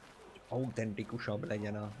 Autentikusabb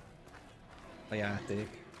legyen a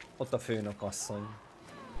játék. Ott a főnök asszony.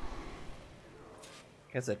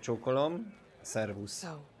 Kezet csókolom. Szervusz.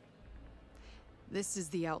 So, this is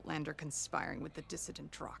the Outlander conspiring with the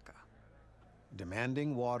dissident Draka.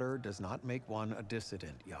 Demanding water does not make one a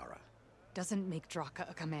dissident, Yara. Doesn't make Draka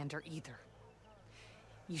a commander either.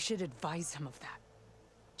 You should advise him of that.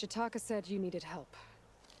 Jataka said you needed help.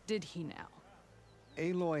 Did he now?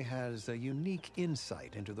 Aloy has a unique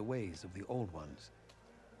insight into the ways of the Old Ones.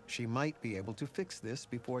 She might be able to fix this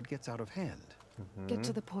before it gets out of hand. Get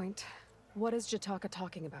to the point. What is Jataka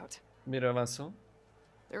talking about? Miről van szó?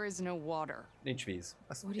 There is no water. Nincs víz.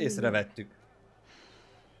 Azt What do you észrevettük.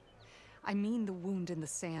 I mean the wound in the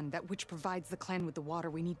sand, that which provides the clan with the water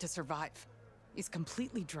we need to survive, is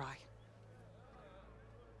completely dry.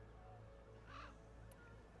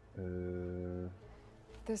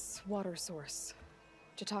 This water source.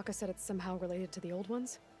 Jataka said it's somehow related to the old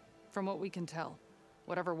ones? From what we can tell,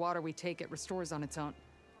 whatever water we take, it restores on its own.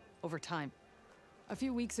 Over time. A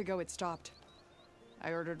few weeks ago, it stopped.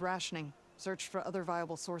 I ordered rationing, searched for other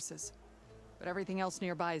viable sources. But everything else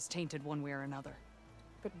nearby is tainted one way or another.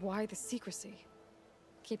 But why the secrecy?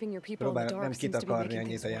 Keeping your people in the Próbálok nem dark seems to be kitakarni making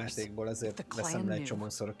annyit things a worse. játékból, ezért veszem le egy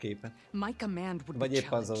csomószor a képet. My command would Vagy be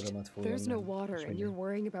épp az challenged. orromat There's no fújom. water and you're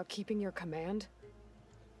worrying about keeping your command?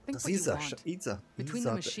 Think what you want. Between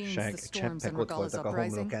the machines, the storms, and Regalla's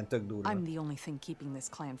uprising, I'm the only thing keeping this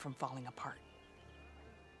clan from falling apart.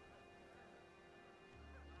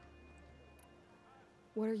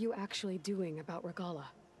 What are you actually doing about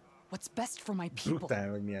Regalla? What's best for my people? Brutál,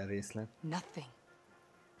 hogy milyen részlet. Nothing.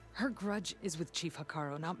 Her grudge is with Chief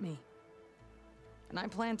Hekarro, not me. And I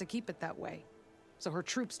plan to keep it that way, so her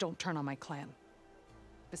troops don't turn on my clan.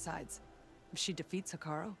 Besides, if she defeats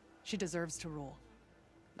Hekarro, she deserves to rule.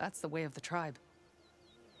 That's the way of the tribe.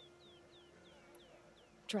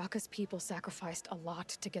 Draka's people sacrificed a lot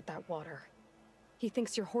to get that water. He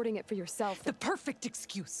thinks you're hoarding it for yourself. The perfect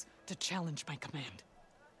excuse to challenge my command.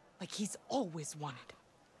 Like he's always wanted.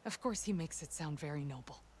 Of course he makes it sound very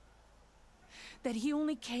noble. That he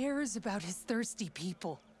only cares about his thirsty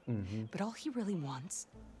people. But all he really wants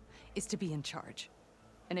is to be in charge.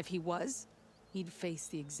 And if he was, he'd face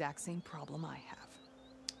the exact same problem I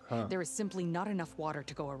have. There is simply not enough water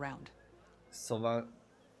to go around. Szóval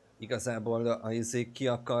igazából a izé ki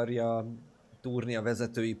akarja túrni a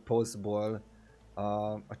vezetői posztból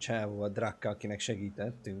a csávó, a Draka, akinek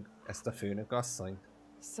segítettünk, ezt a főnök asszonyt.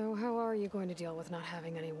 So how are you going to deal with not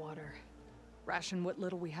having any water? Ration what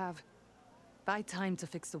little we have. Buy time to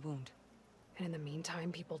fix the wound. And in the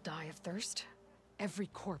meantime, people die of thirst? Every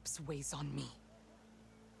corpse weighs on me.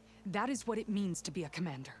 That is what it means to be a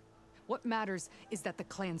commander. What matters is that the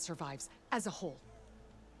clan survives as a whole.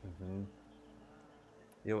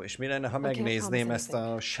 Jó, és mi lenne, ha megnézném ezt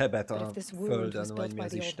a sebet a földön, vagy mi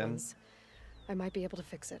az Isten? I might be able to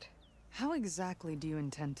fix it. How exactly do you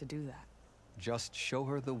intend to do that? Just show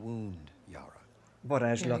her the wound, Yara.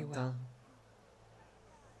 Varázslattal.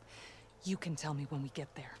 You can tell me when we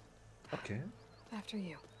get there. Okay. After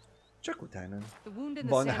you. Csak utána. Van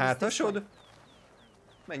Van hátasod?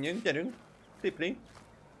 Menjünk, gyerünk. Tipli.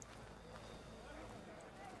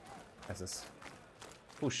 Ez az.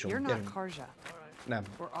 Pussunk, You're gyerünk. not Karja. Nem.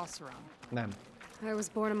 Or Oseram. Nem. I was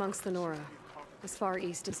born amongst the Nora, as far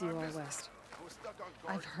east as you are west.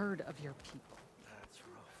 I've heard of your people.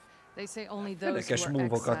 They say only those who are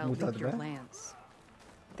múvokat exiled mutat leave your be. lands.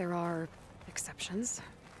 There are exceptions.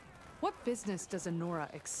 What business does a Nora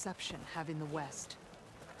exception have in the West?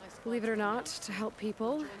 Believe it or not, to help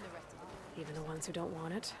people, even the ones who don't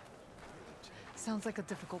want it. Sounds like a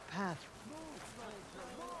difficult path.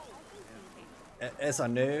 Ez a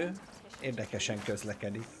nő érdekesen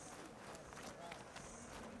közlekedik.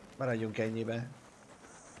 Maradjunk ennyibe.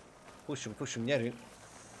 Fussunk, gyerünk.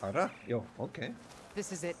 Arra? Jó, oké.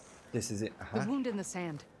 This is it. This is it. The wound in the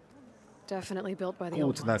sand. Definitely built by the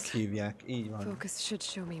old Útnak ones. hívják, így van. Focus should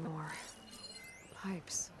show me more.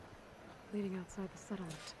 Pipes leading outside the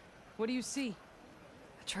settlement. What do you see?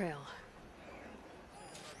 A trail.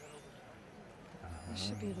 I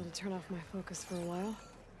should be able to turn off my focus for a while.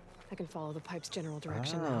 I can follow the pipe's general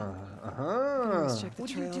direction now. I can always check the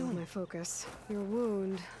trail with my focus. Your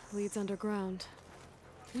wound leads underground.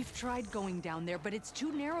 We've tried going down there, but it's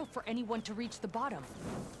too narrow for anyone to reach the bottom.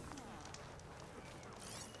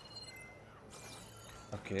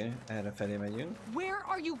 Oké, erre felé megyünk. Where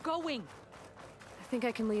are you going? I think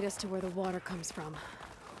I can lead us to where the water comes from.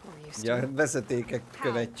 Or used Ja, to. vezetéket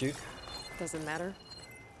követjük. Doesn't matter.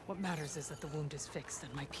 What matters is that the wound is fixed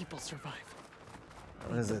and my people survive.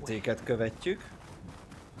 A vezetéket követjük.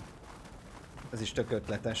 Ez is tök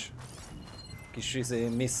ötletes. Kis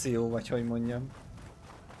misszió, vagy hogy mondjam.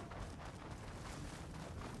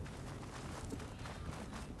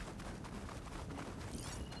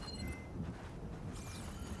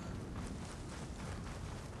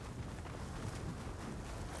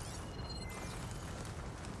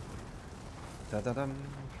 Ta-da-dam,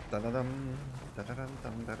 ta-da-dam,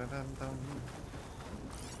 ta-da-dam, ta-da-dam.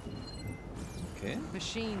 Oké.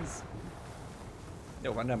 Machines.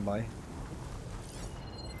 Jó van, nem baj.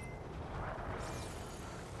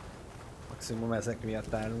 Maximum ezek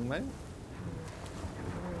miatt állunk meg.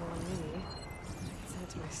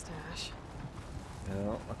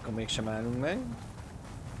 Jó, akkor mégsem állunk meg.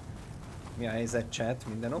 Mi a helyzet, chat?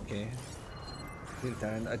 Minden oké?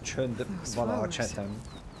 Hirtelen a csönd valaha chatem.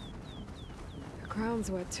 The ground's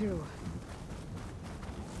wet too.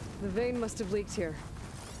 The vein must have leaked here.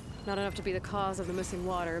 Not enough to be the cause of the missing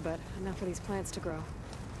water, but enough for these plants to grow.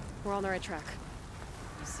 We're on the right track.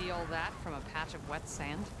 You see all that from a patch of wet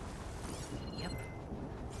sand? Yep.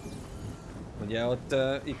 Ugye ott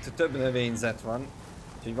itt több növényzet van,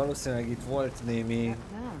 úgyhogy valószínűleg itt volt némi...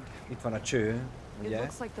 Itt van a cső, ugye? It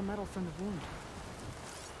looks like the metal from the wound.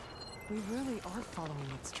 We really are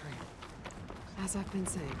following its trail. As I've been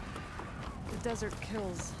saying. The desert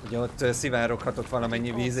kills. Ugye ott szivároghatott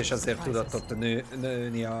valamennyi víz, és azért tudott ott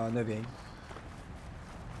nőni a növény.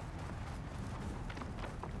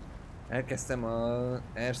 Elkezdtem az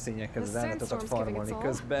erszényekhez az állatokat farmolni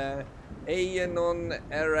közben. Aenon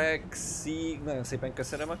Erexig. Nagyon szépen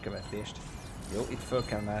köszönöm a követést. Jó, itt föl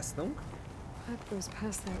kell másznunk. That goes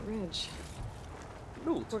past that ridge.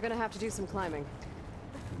 Loot. We're gonna have to do some climbing.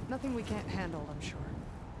 Nothing we can't handle, I'm sure.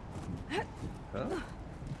 Föl.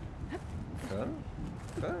 Föl.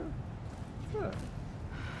 Föl. Föl.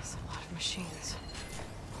 There's a lot of machines.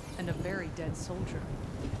 And a very dead soldier.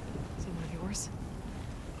 Is he one of yours?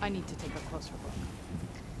 I need to take a closer look.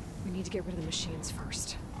 We need to get rid of the machines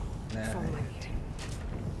first. Ne. Follow my lead.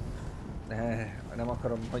 Ne, nem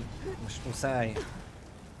akarom, hogy most muszáj.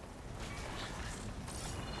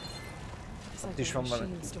 Ott is van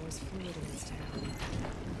valami.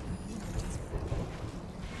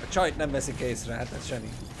 A csajt nem veszik észre, hát ez semmi.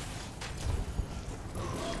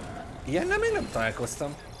 Ilyennel még nem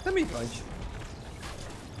találkoztam. De mi vagy?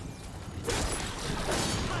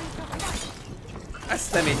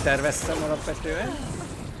 Ezt nem így terveztem alapvetően.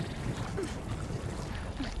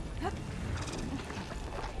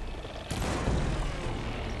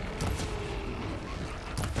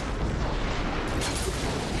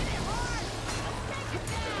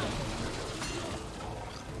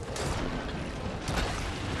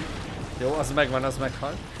 Jó, az megvan, az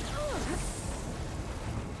meghal.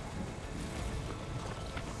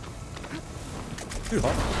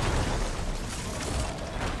 Hűha!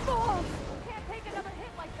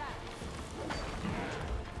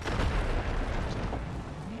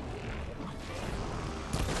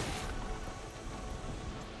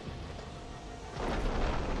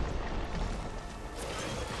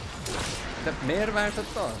 De miért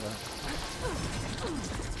váltott arra?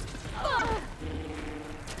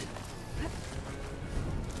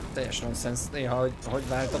 Teljes nonsense néha, hogy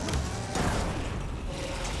váltok.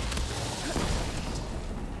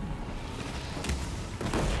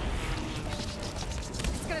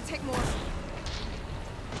 It's gonna take more.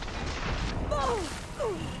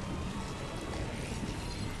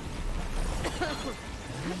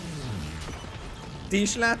 Ti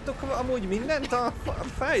is láttok amúgy mindent a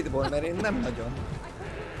fightból, mert én nem nagyon.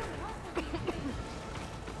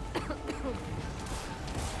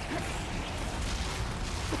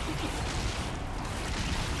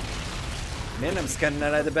 Miért nem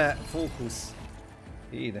szkenneled be? Fókusz.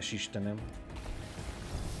 Édes Istenem.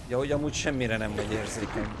 Ja, hogy amúgy semmire nem vagy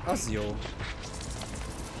érzékeny. Az jó.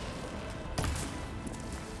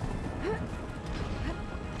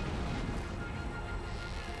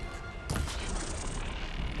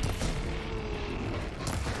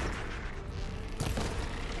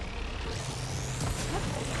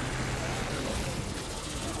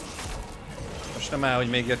 Most nem áll, hogy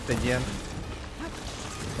még jött egy ilyen.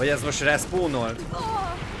 Vagy ez most respawnol?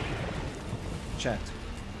 Chat.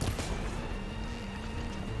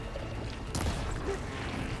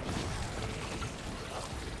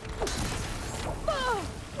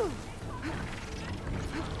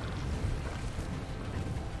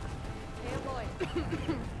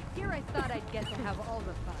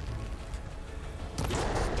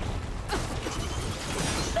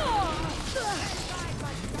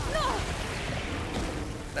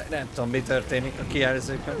 Nem tudom, mi történik a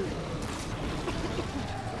kijelzőkön.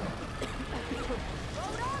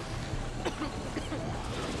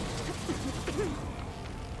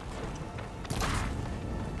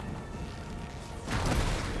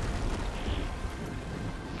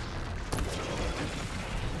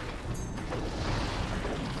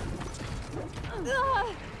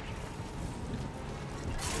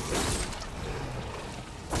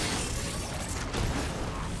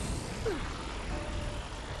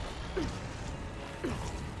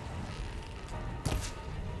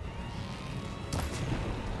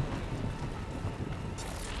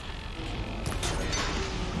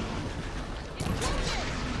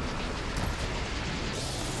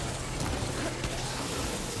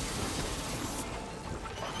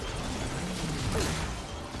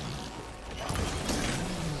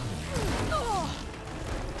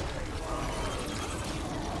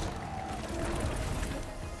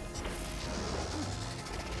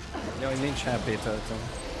 Jaj, nincs HP töltöm.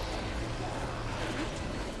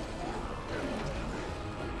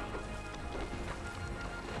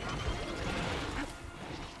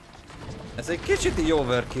 Ez egy kicsit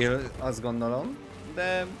overkill, azt gondolom,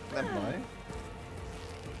 de nem baj.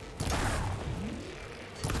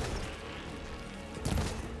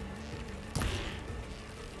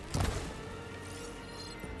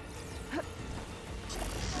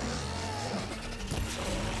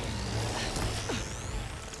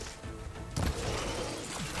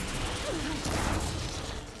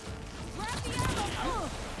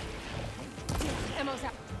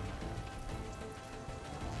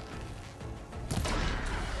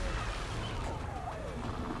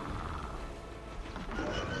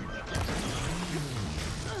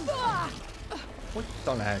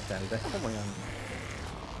 találtál, de komolyan.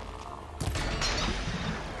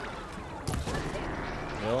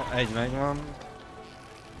 Jó, egy megvan.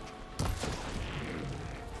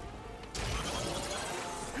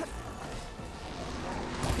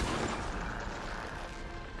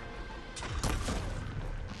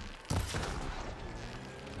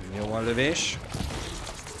 Jó van lövés.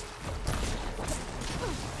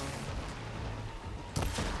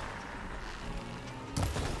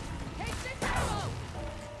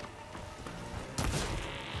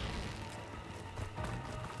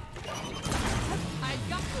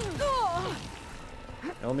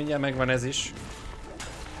 Jó, mindjárt megvan ez is.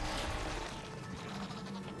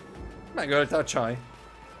 Megölte a csaj.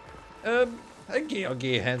 G a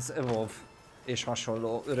G-hez, WoW és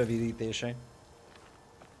hasonló rövidítések.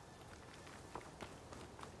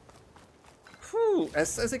 Fú,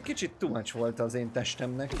 ez egy kicsit too much volt az én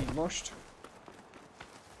testemnek így most.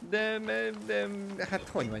 De hát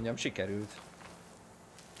hogy mondjam, sikerült.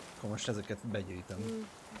 Akkor most ezeket begyűjtöm.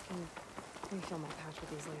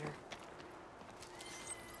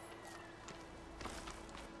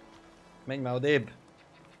 Menj már odébb!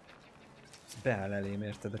 Beáll elém,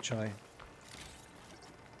 érted a csaj.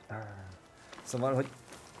 Szóval, hogy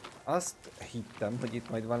azt hittem, hogy itt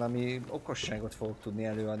majd valami okosságot fogok tudni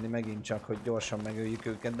előadni megint csak, hogy gyorsan megöljük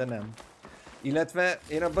őket, de nem. Illetve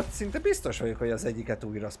én abban szinte biztos vagyok, hogy az egyiket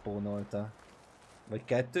újra spónolta. Vagy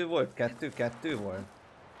kettő volt? Kettő volt?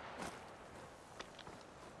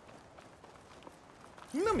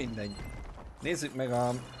 Na mindegy. Nézzük meg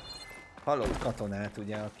a halott katonát,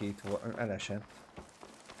 ugye, aki itt elesett.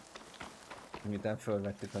 Miután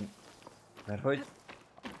fölvettük a... Mert hogy...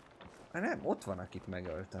 Nem, ott van, akit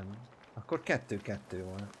megöltem. Akkor 2-2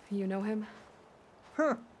 volt. You know him?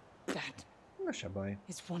 That Na se baj.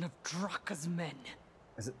 is one of Draka's men.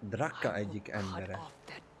 Ez Draka egyik embere. Cut off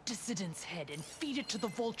that dissident's head and feed it to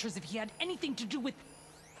the vultures if he had anything to do with...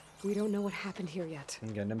 We don't know what happened here yet.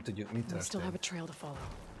 Igen, nem tudjuk, mi We still have a történt. trail to follow.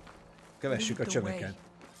 Kövessük a csöveket.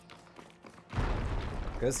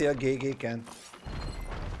 Köszi a GG-ken.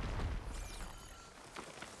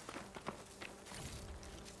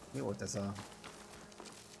 Mi volt ez a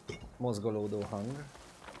mozgolódó hang?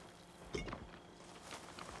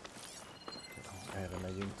 Erre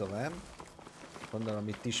megyünk tovább. Gondolom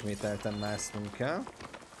itt ismételten másznunk kell.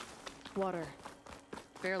 Water.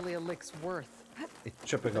 Barely a lick's worth. Itt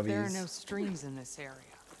csöpög a But there are no víz. streams in this area.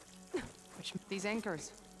 These anchors.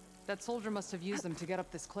 That soldier must have used them to get up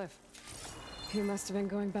this cliff. He must have been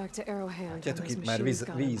going back to Arrowhand. Látjátok, when itt those már machines got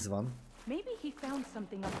him. víz van. Maybe he found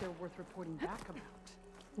something up there worth reporting back about.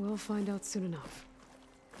 We'll find out soon enough.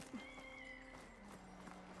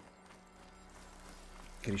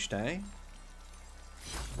 Kristály.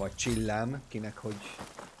 Vagy csillám, kinek hogy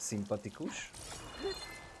szimpatikus.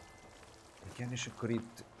 Igen, és akkor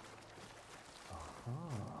itt...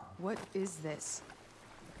 Aha. What is this?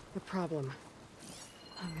 The problem.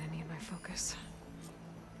 I'm gonna need my focus.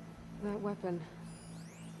 That weapon.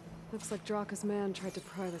 Looks like Draka's man tried to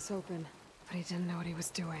pry this open, but he didn't know what he was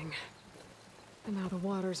doing. And now the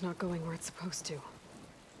water's not going where it's supposed to.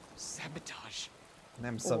 Sabotage.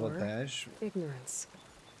 Nem szabotás. Ignorance.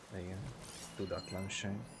 Igen.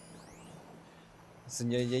 Tudatlanság. Azt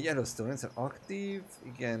mondja, hogy egy elosztó rendszer aktív,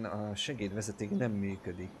 igen, a segédvezeték nem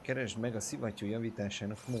működik. Keresd meg a szivattyú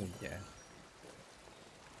javításának módját.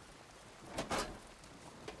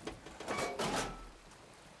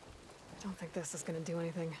 Don't think this is gonna do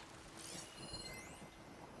anything.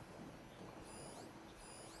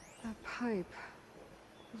 That pipe.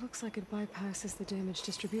 It looks like it bypasses the damaged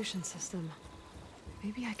distribution system.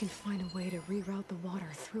 Maybe I can find a way to reroute the water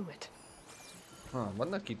through it. Ha,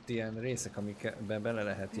 vannak itt ilyen részek, amikbe bele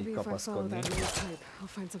lehet így Maybe if I follow kapaszkodni. that little pipe, I'll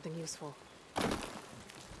find something useful.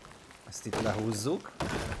 Ezt itt lehúzzuk,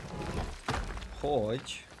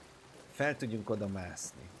 hogy fel tudjunk oda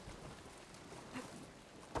mászni.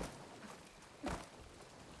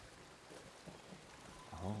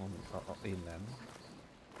 Aha, innen.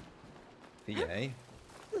 Figyelj,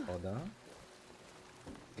 oda.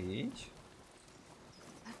 Így.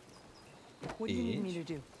 What do you need me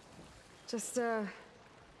to do? Just,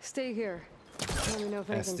 stay here. Let me know if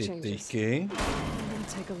Ezt anything itt így changes. ki. I'm gonna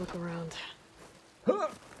take a look around.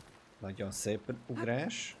 Nagyon szép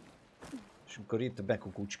ugrás. És akkor itt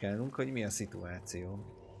bekukucskálunk, hogy mi a szituáció.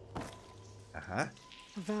 Aha,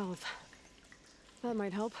 A valve. That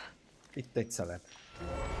might help. itt egy szelet.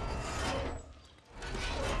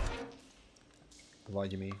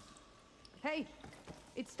 Vagy mi. Hey,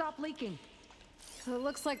 it stopped leaking. It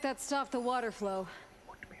looks like that stopped the water flow.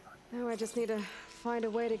 Now I just need to find a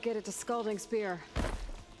way to get it to Scalding Spear.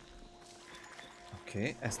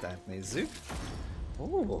 Oké, ezt átnézzük.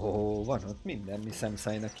 Ó, van ott minden, mi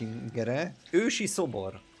szemszájnak ingere. Ősi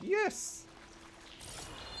szobor. Yes!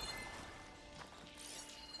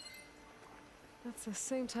 That's the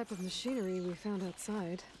same type of machinery we found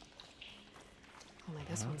outside. Only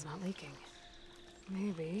this one's not leaking.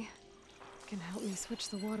 Maybe it can help me switch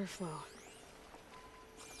the water flow.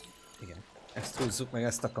 Igen. Ezt húzzuk meg,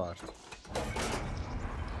 ezt a kart.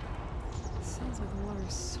 Sounds like the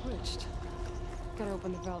water's switched. Gotta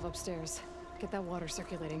open the valve upstairs. Get that water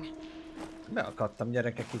circulating. Beakadtam,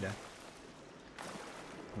 gyerekek, ide.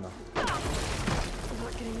 Na. I'm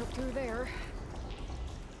not getting up through there.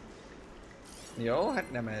 Jó,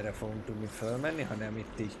 hát nem erre fogunk tudni fölmenni, hanem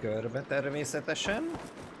itt így körbe természetesen.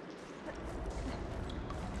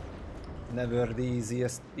 Never the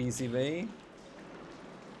easy way.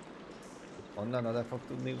 Onnan oda fog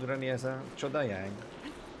tudni ugrani ez a csodajány.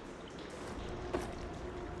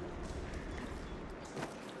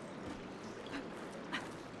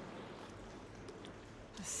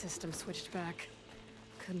 The system switched back.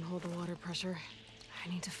 Couldn't hold the water pressure. I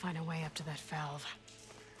need to find a way up to that valve.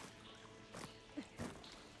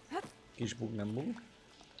 Kis bug, nem bug.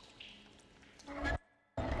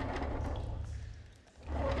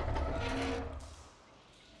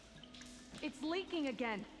 It's leaking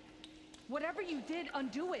again. Whatever you did,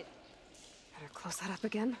 undo it. Better close that up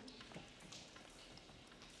again.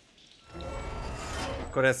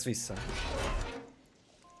 Akkor ezt vissza. The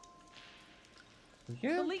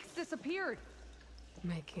Igen? leaks disappeared.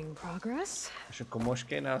 Making progress. És akkor most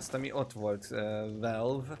kéne azt, ami ott volt,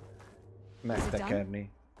 valve,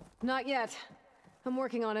 megtekerni. Not yet. I'm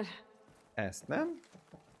working on it. Ezt nem?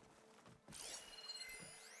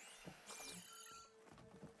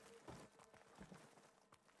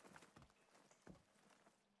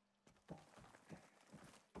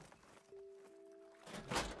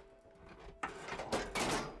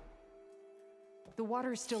 The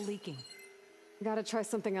water is still leaking. Gotta try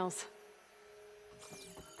something else.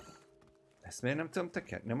 Ezt miért nem tudom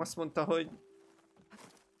tekerni? Nem azt mondta, hogy...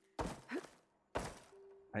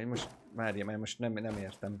 Hát most... Várja, mert most nem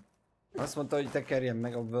értem. Azt mondta, hogy tekerjem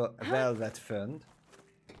meg a valve-et fönt.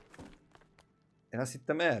 Én azt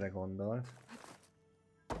hittem erre gondolt.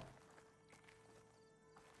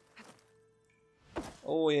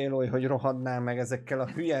 Ó, éloj, hogy rohadnám meg ezekkel a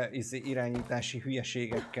hülye irányítási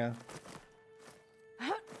hülyeségekkel.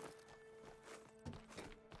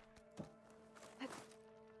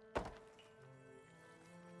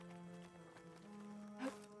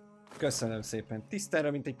 Köszönöm szépen.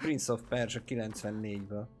 Tisztára, mint egy Prince of Persia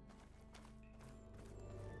 94-ből.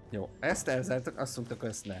 Jó, ezt elzártak, azt mondtak,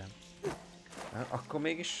 ezt nem. Hát, akkor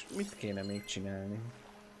mégis mit kéne még csinálni?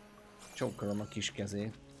 Csókolom a kis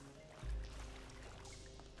kezét.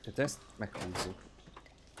 Tehát ezt meghúzzuk.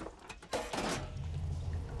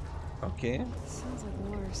 Oké. Sounds like the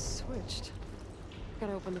water switched.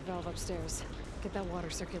 Gotta open the valve upstairs. Get that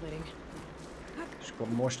water circulating. És akkor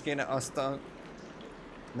most kéne azt a...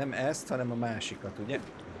 Nem ezt, hanem a másikat, ugye?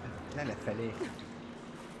 Ne lefelé.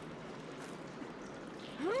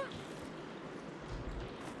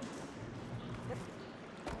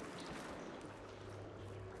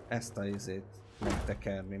 Ezt a izét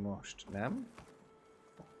megtekerni most, nem?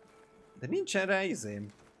 De nincsen rá izém.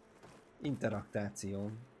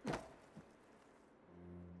 Interaktációm.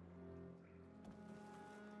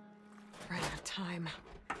 Ran out of time.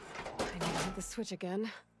 I need to hit the switch again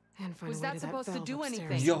and find Was a way that to that supposed to valve do upstairs.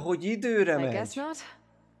 anything? Ja, hogy időre I guess megy. not.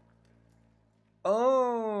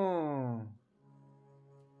 Oh.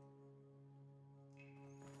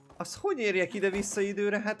 Az hogy érjek ide-vissza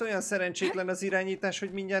időre? Hát olyan szerencsétlen az irányítás,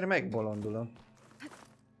 hogy mindjárt megbolondulom.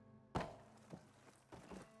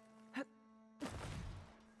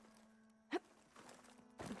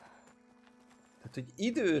 Tehát, hogy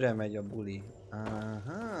időre megy a buli.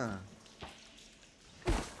 Aha.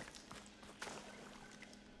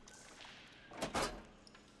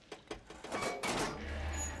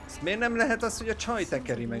 Miért nem lehet az, hogy a csaj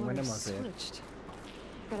tekeri meg, mert nem azért?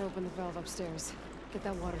 Gotta open the valve upstairs. Get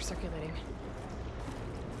that water circulating.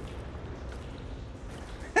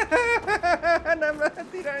 Nem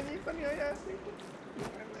lehet irányítani a játékot.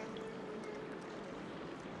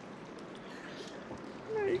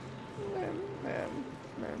 Nem.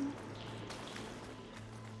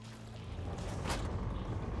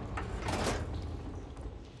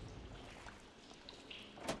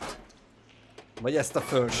 Vagy ezt a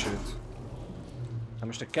felsőt. Hát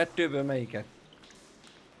most a kettőből melyiket?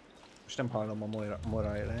 Most nem hallom a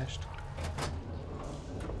morajlást.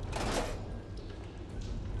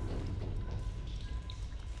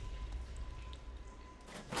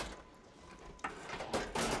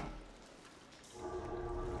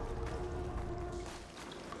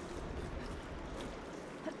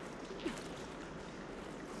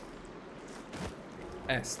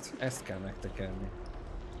 Ezt kell megtekerni.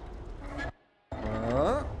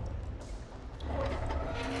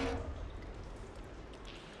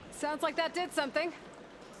 Sounds like that did something.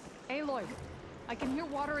 Aloy, I can hear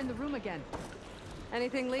water in the room again.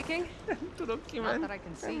 Anything leaking? Not that I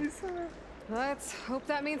can see. Let's hope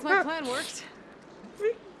that means my plan worked.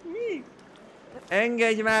 Mi?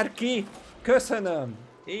 Engedj már ki! Köszönöm!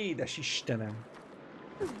 Édes Istenem!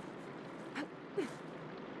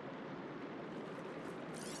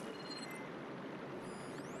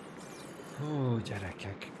 Hú,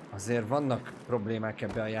 gyerekek. Azért vannak problémák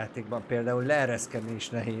ebben a játékban, például leereszkedni is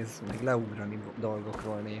nehéz, meg leugrani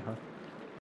dolgokról néha.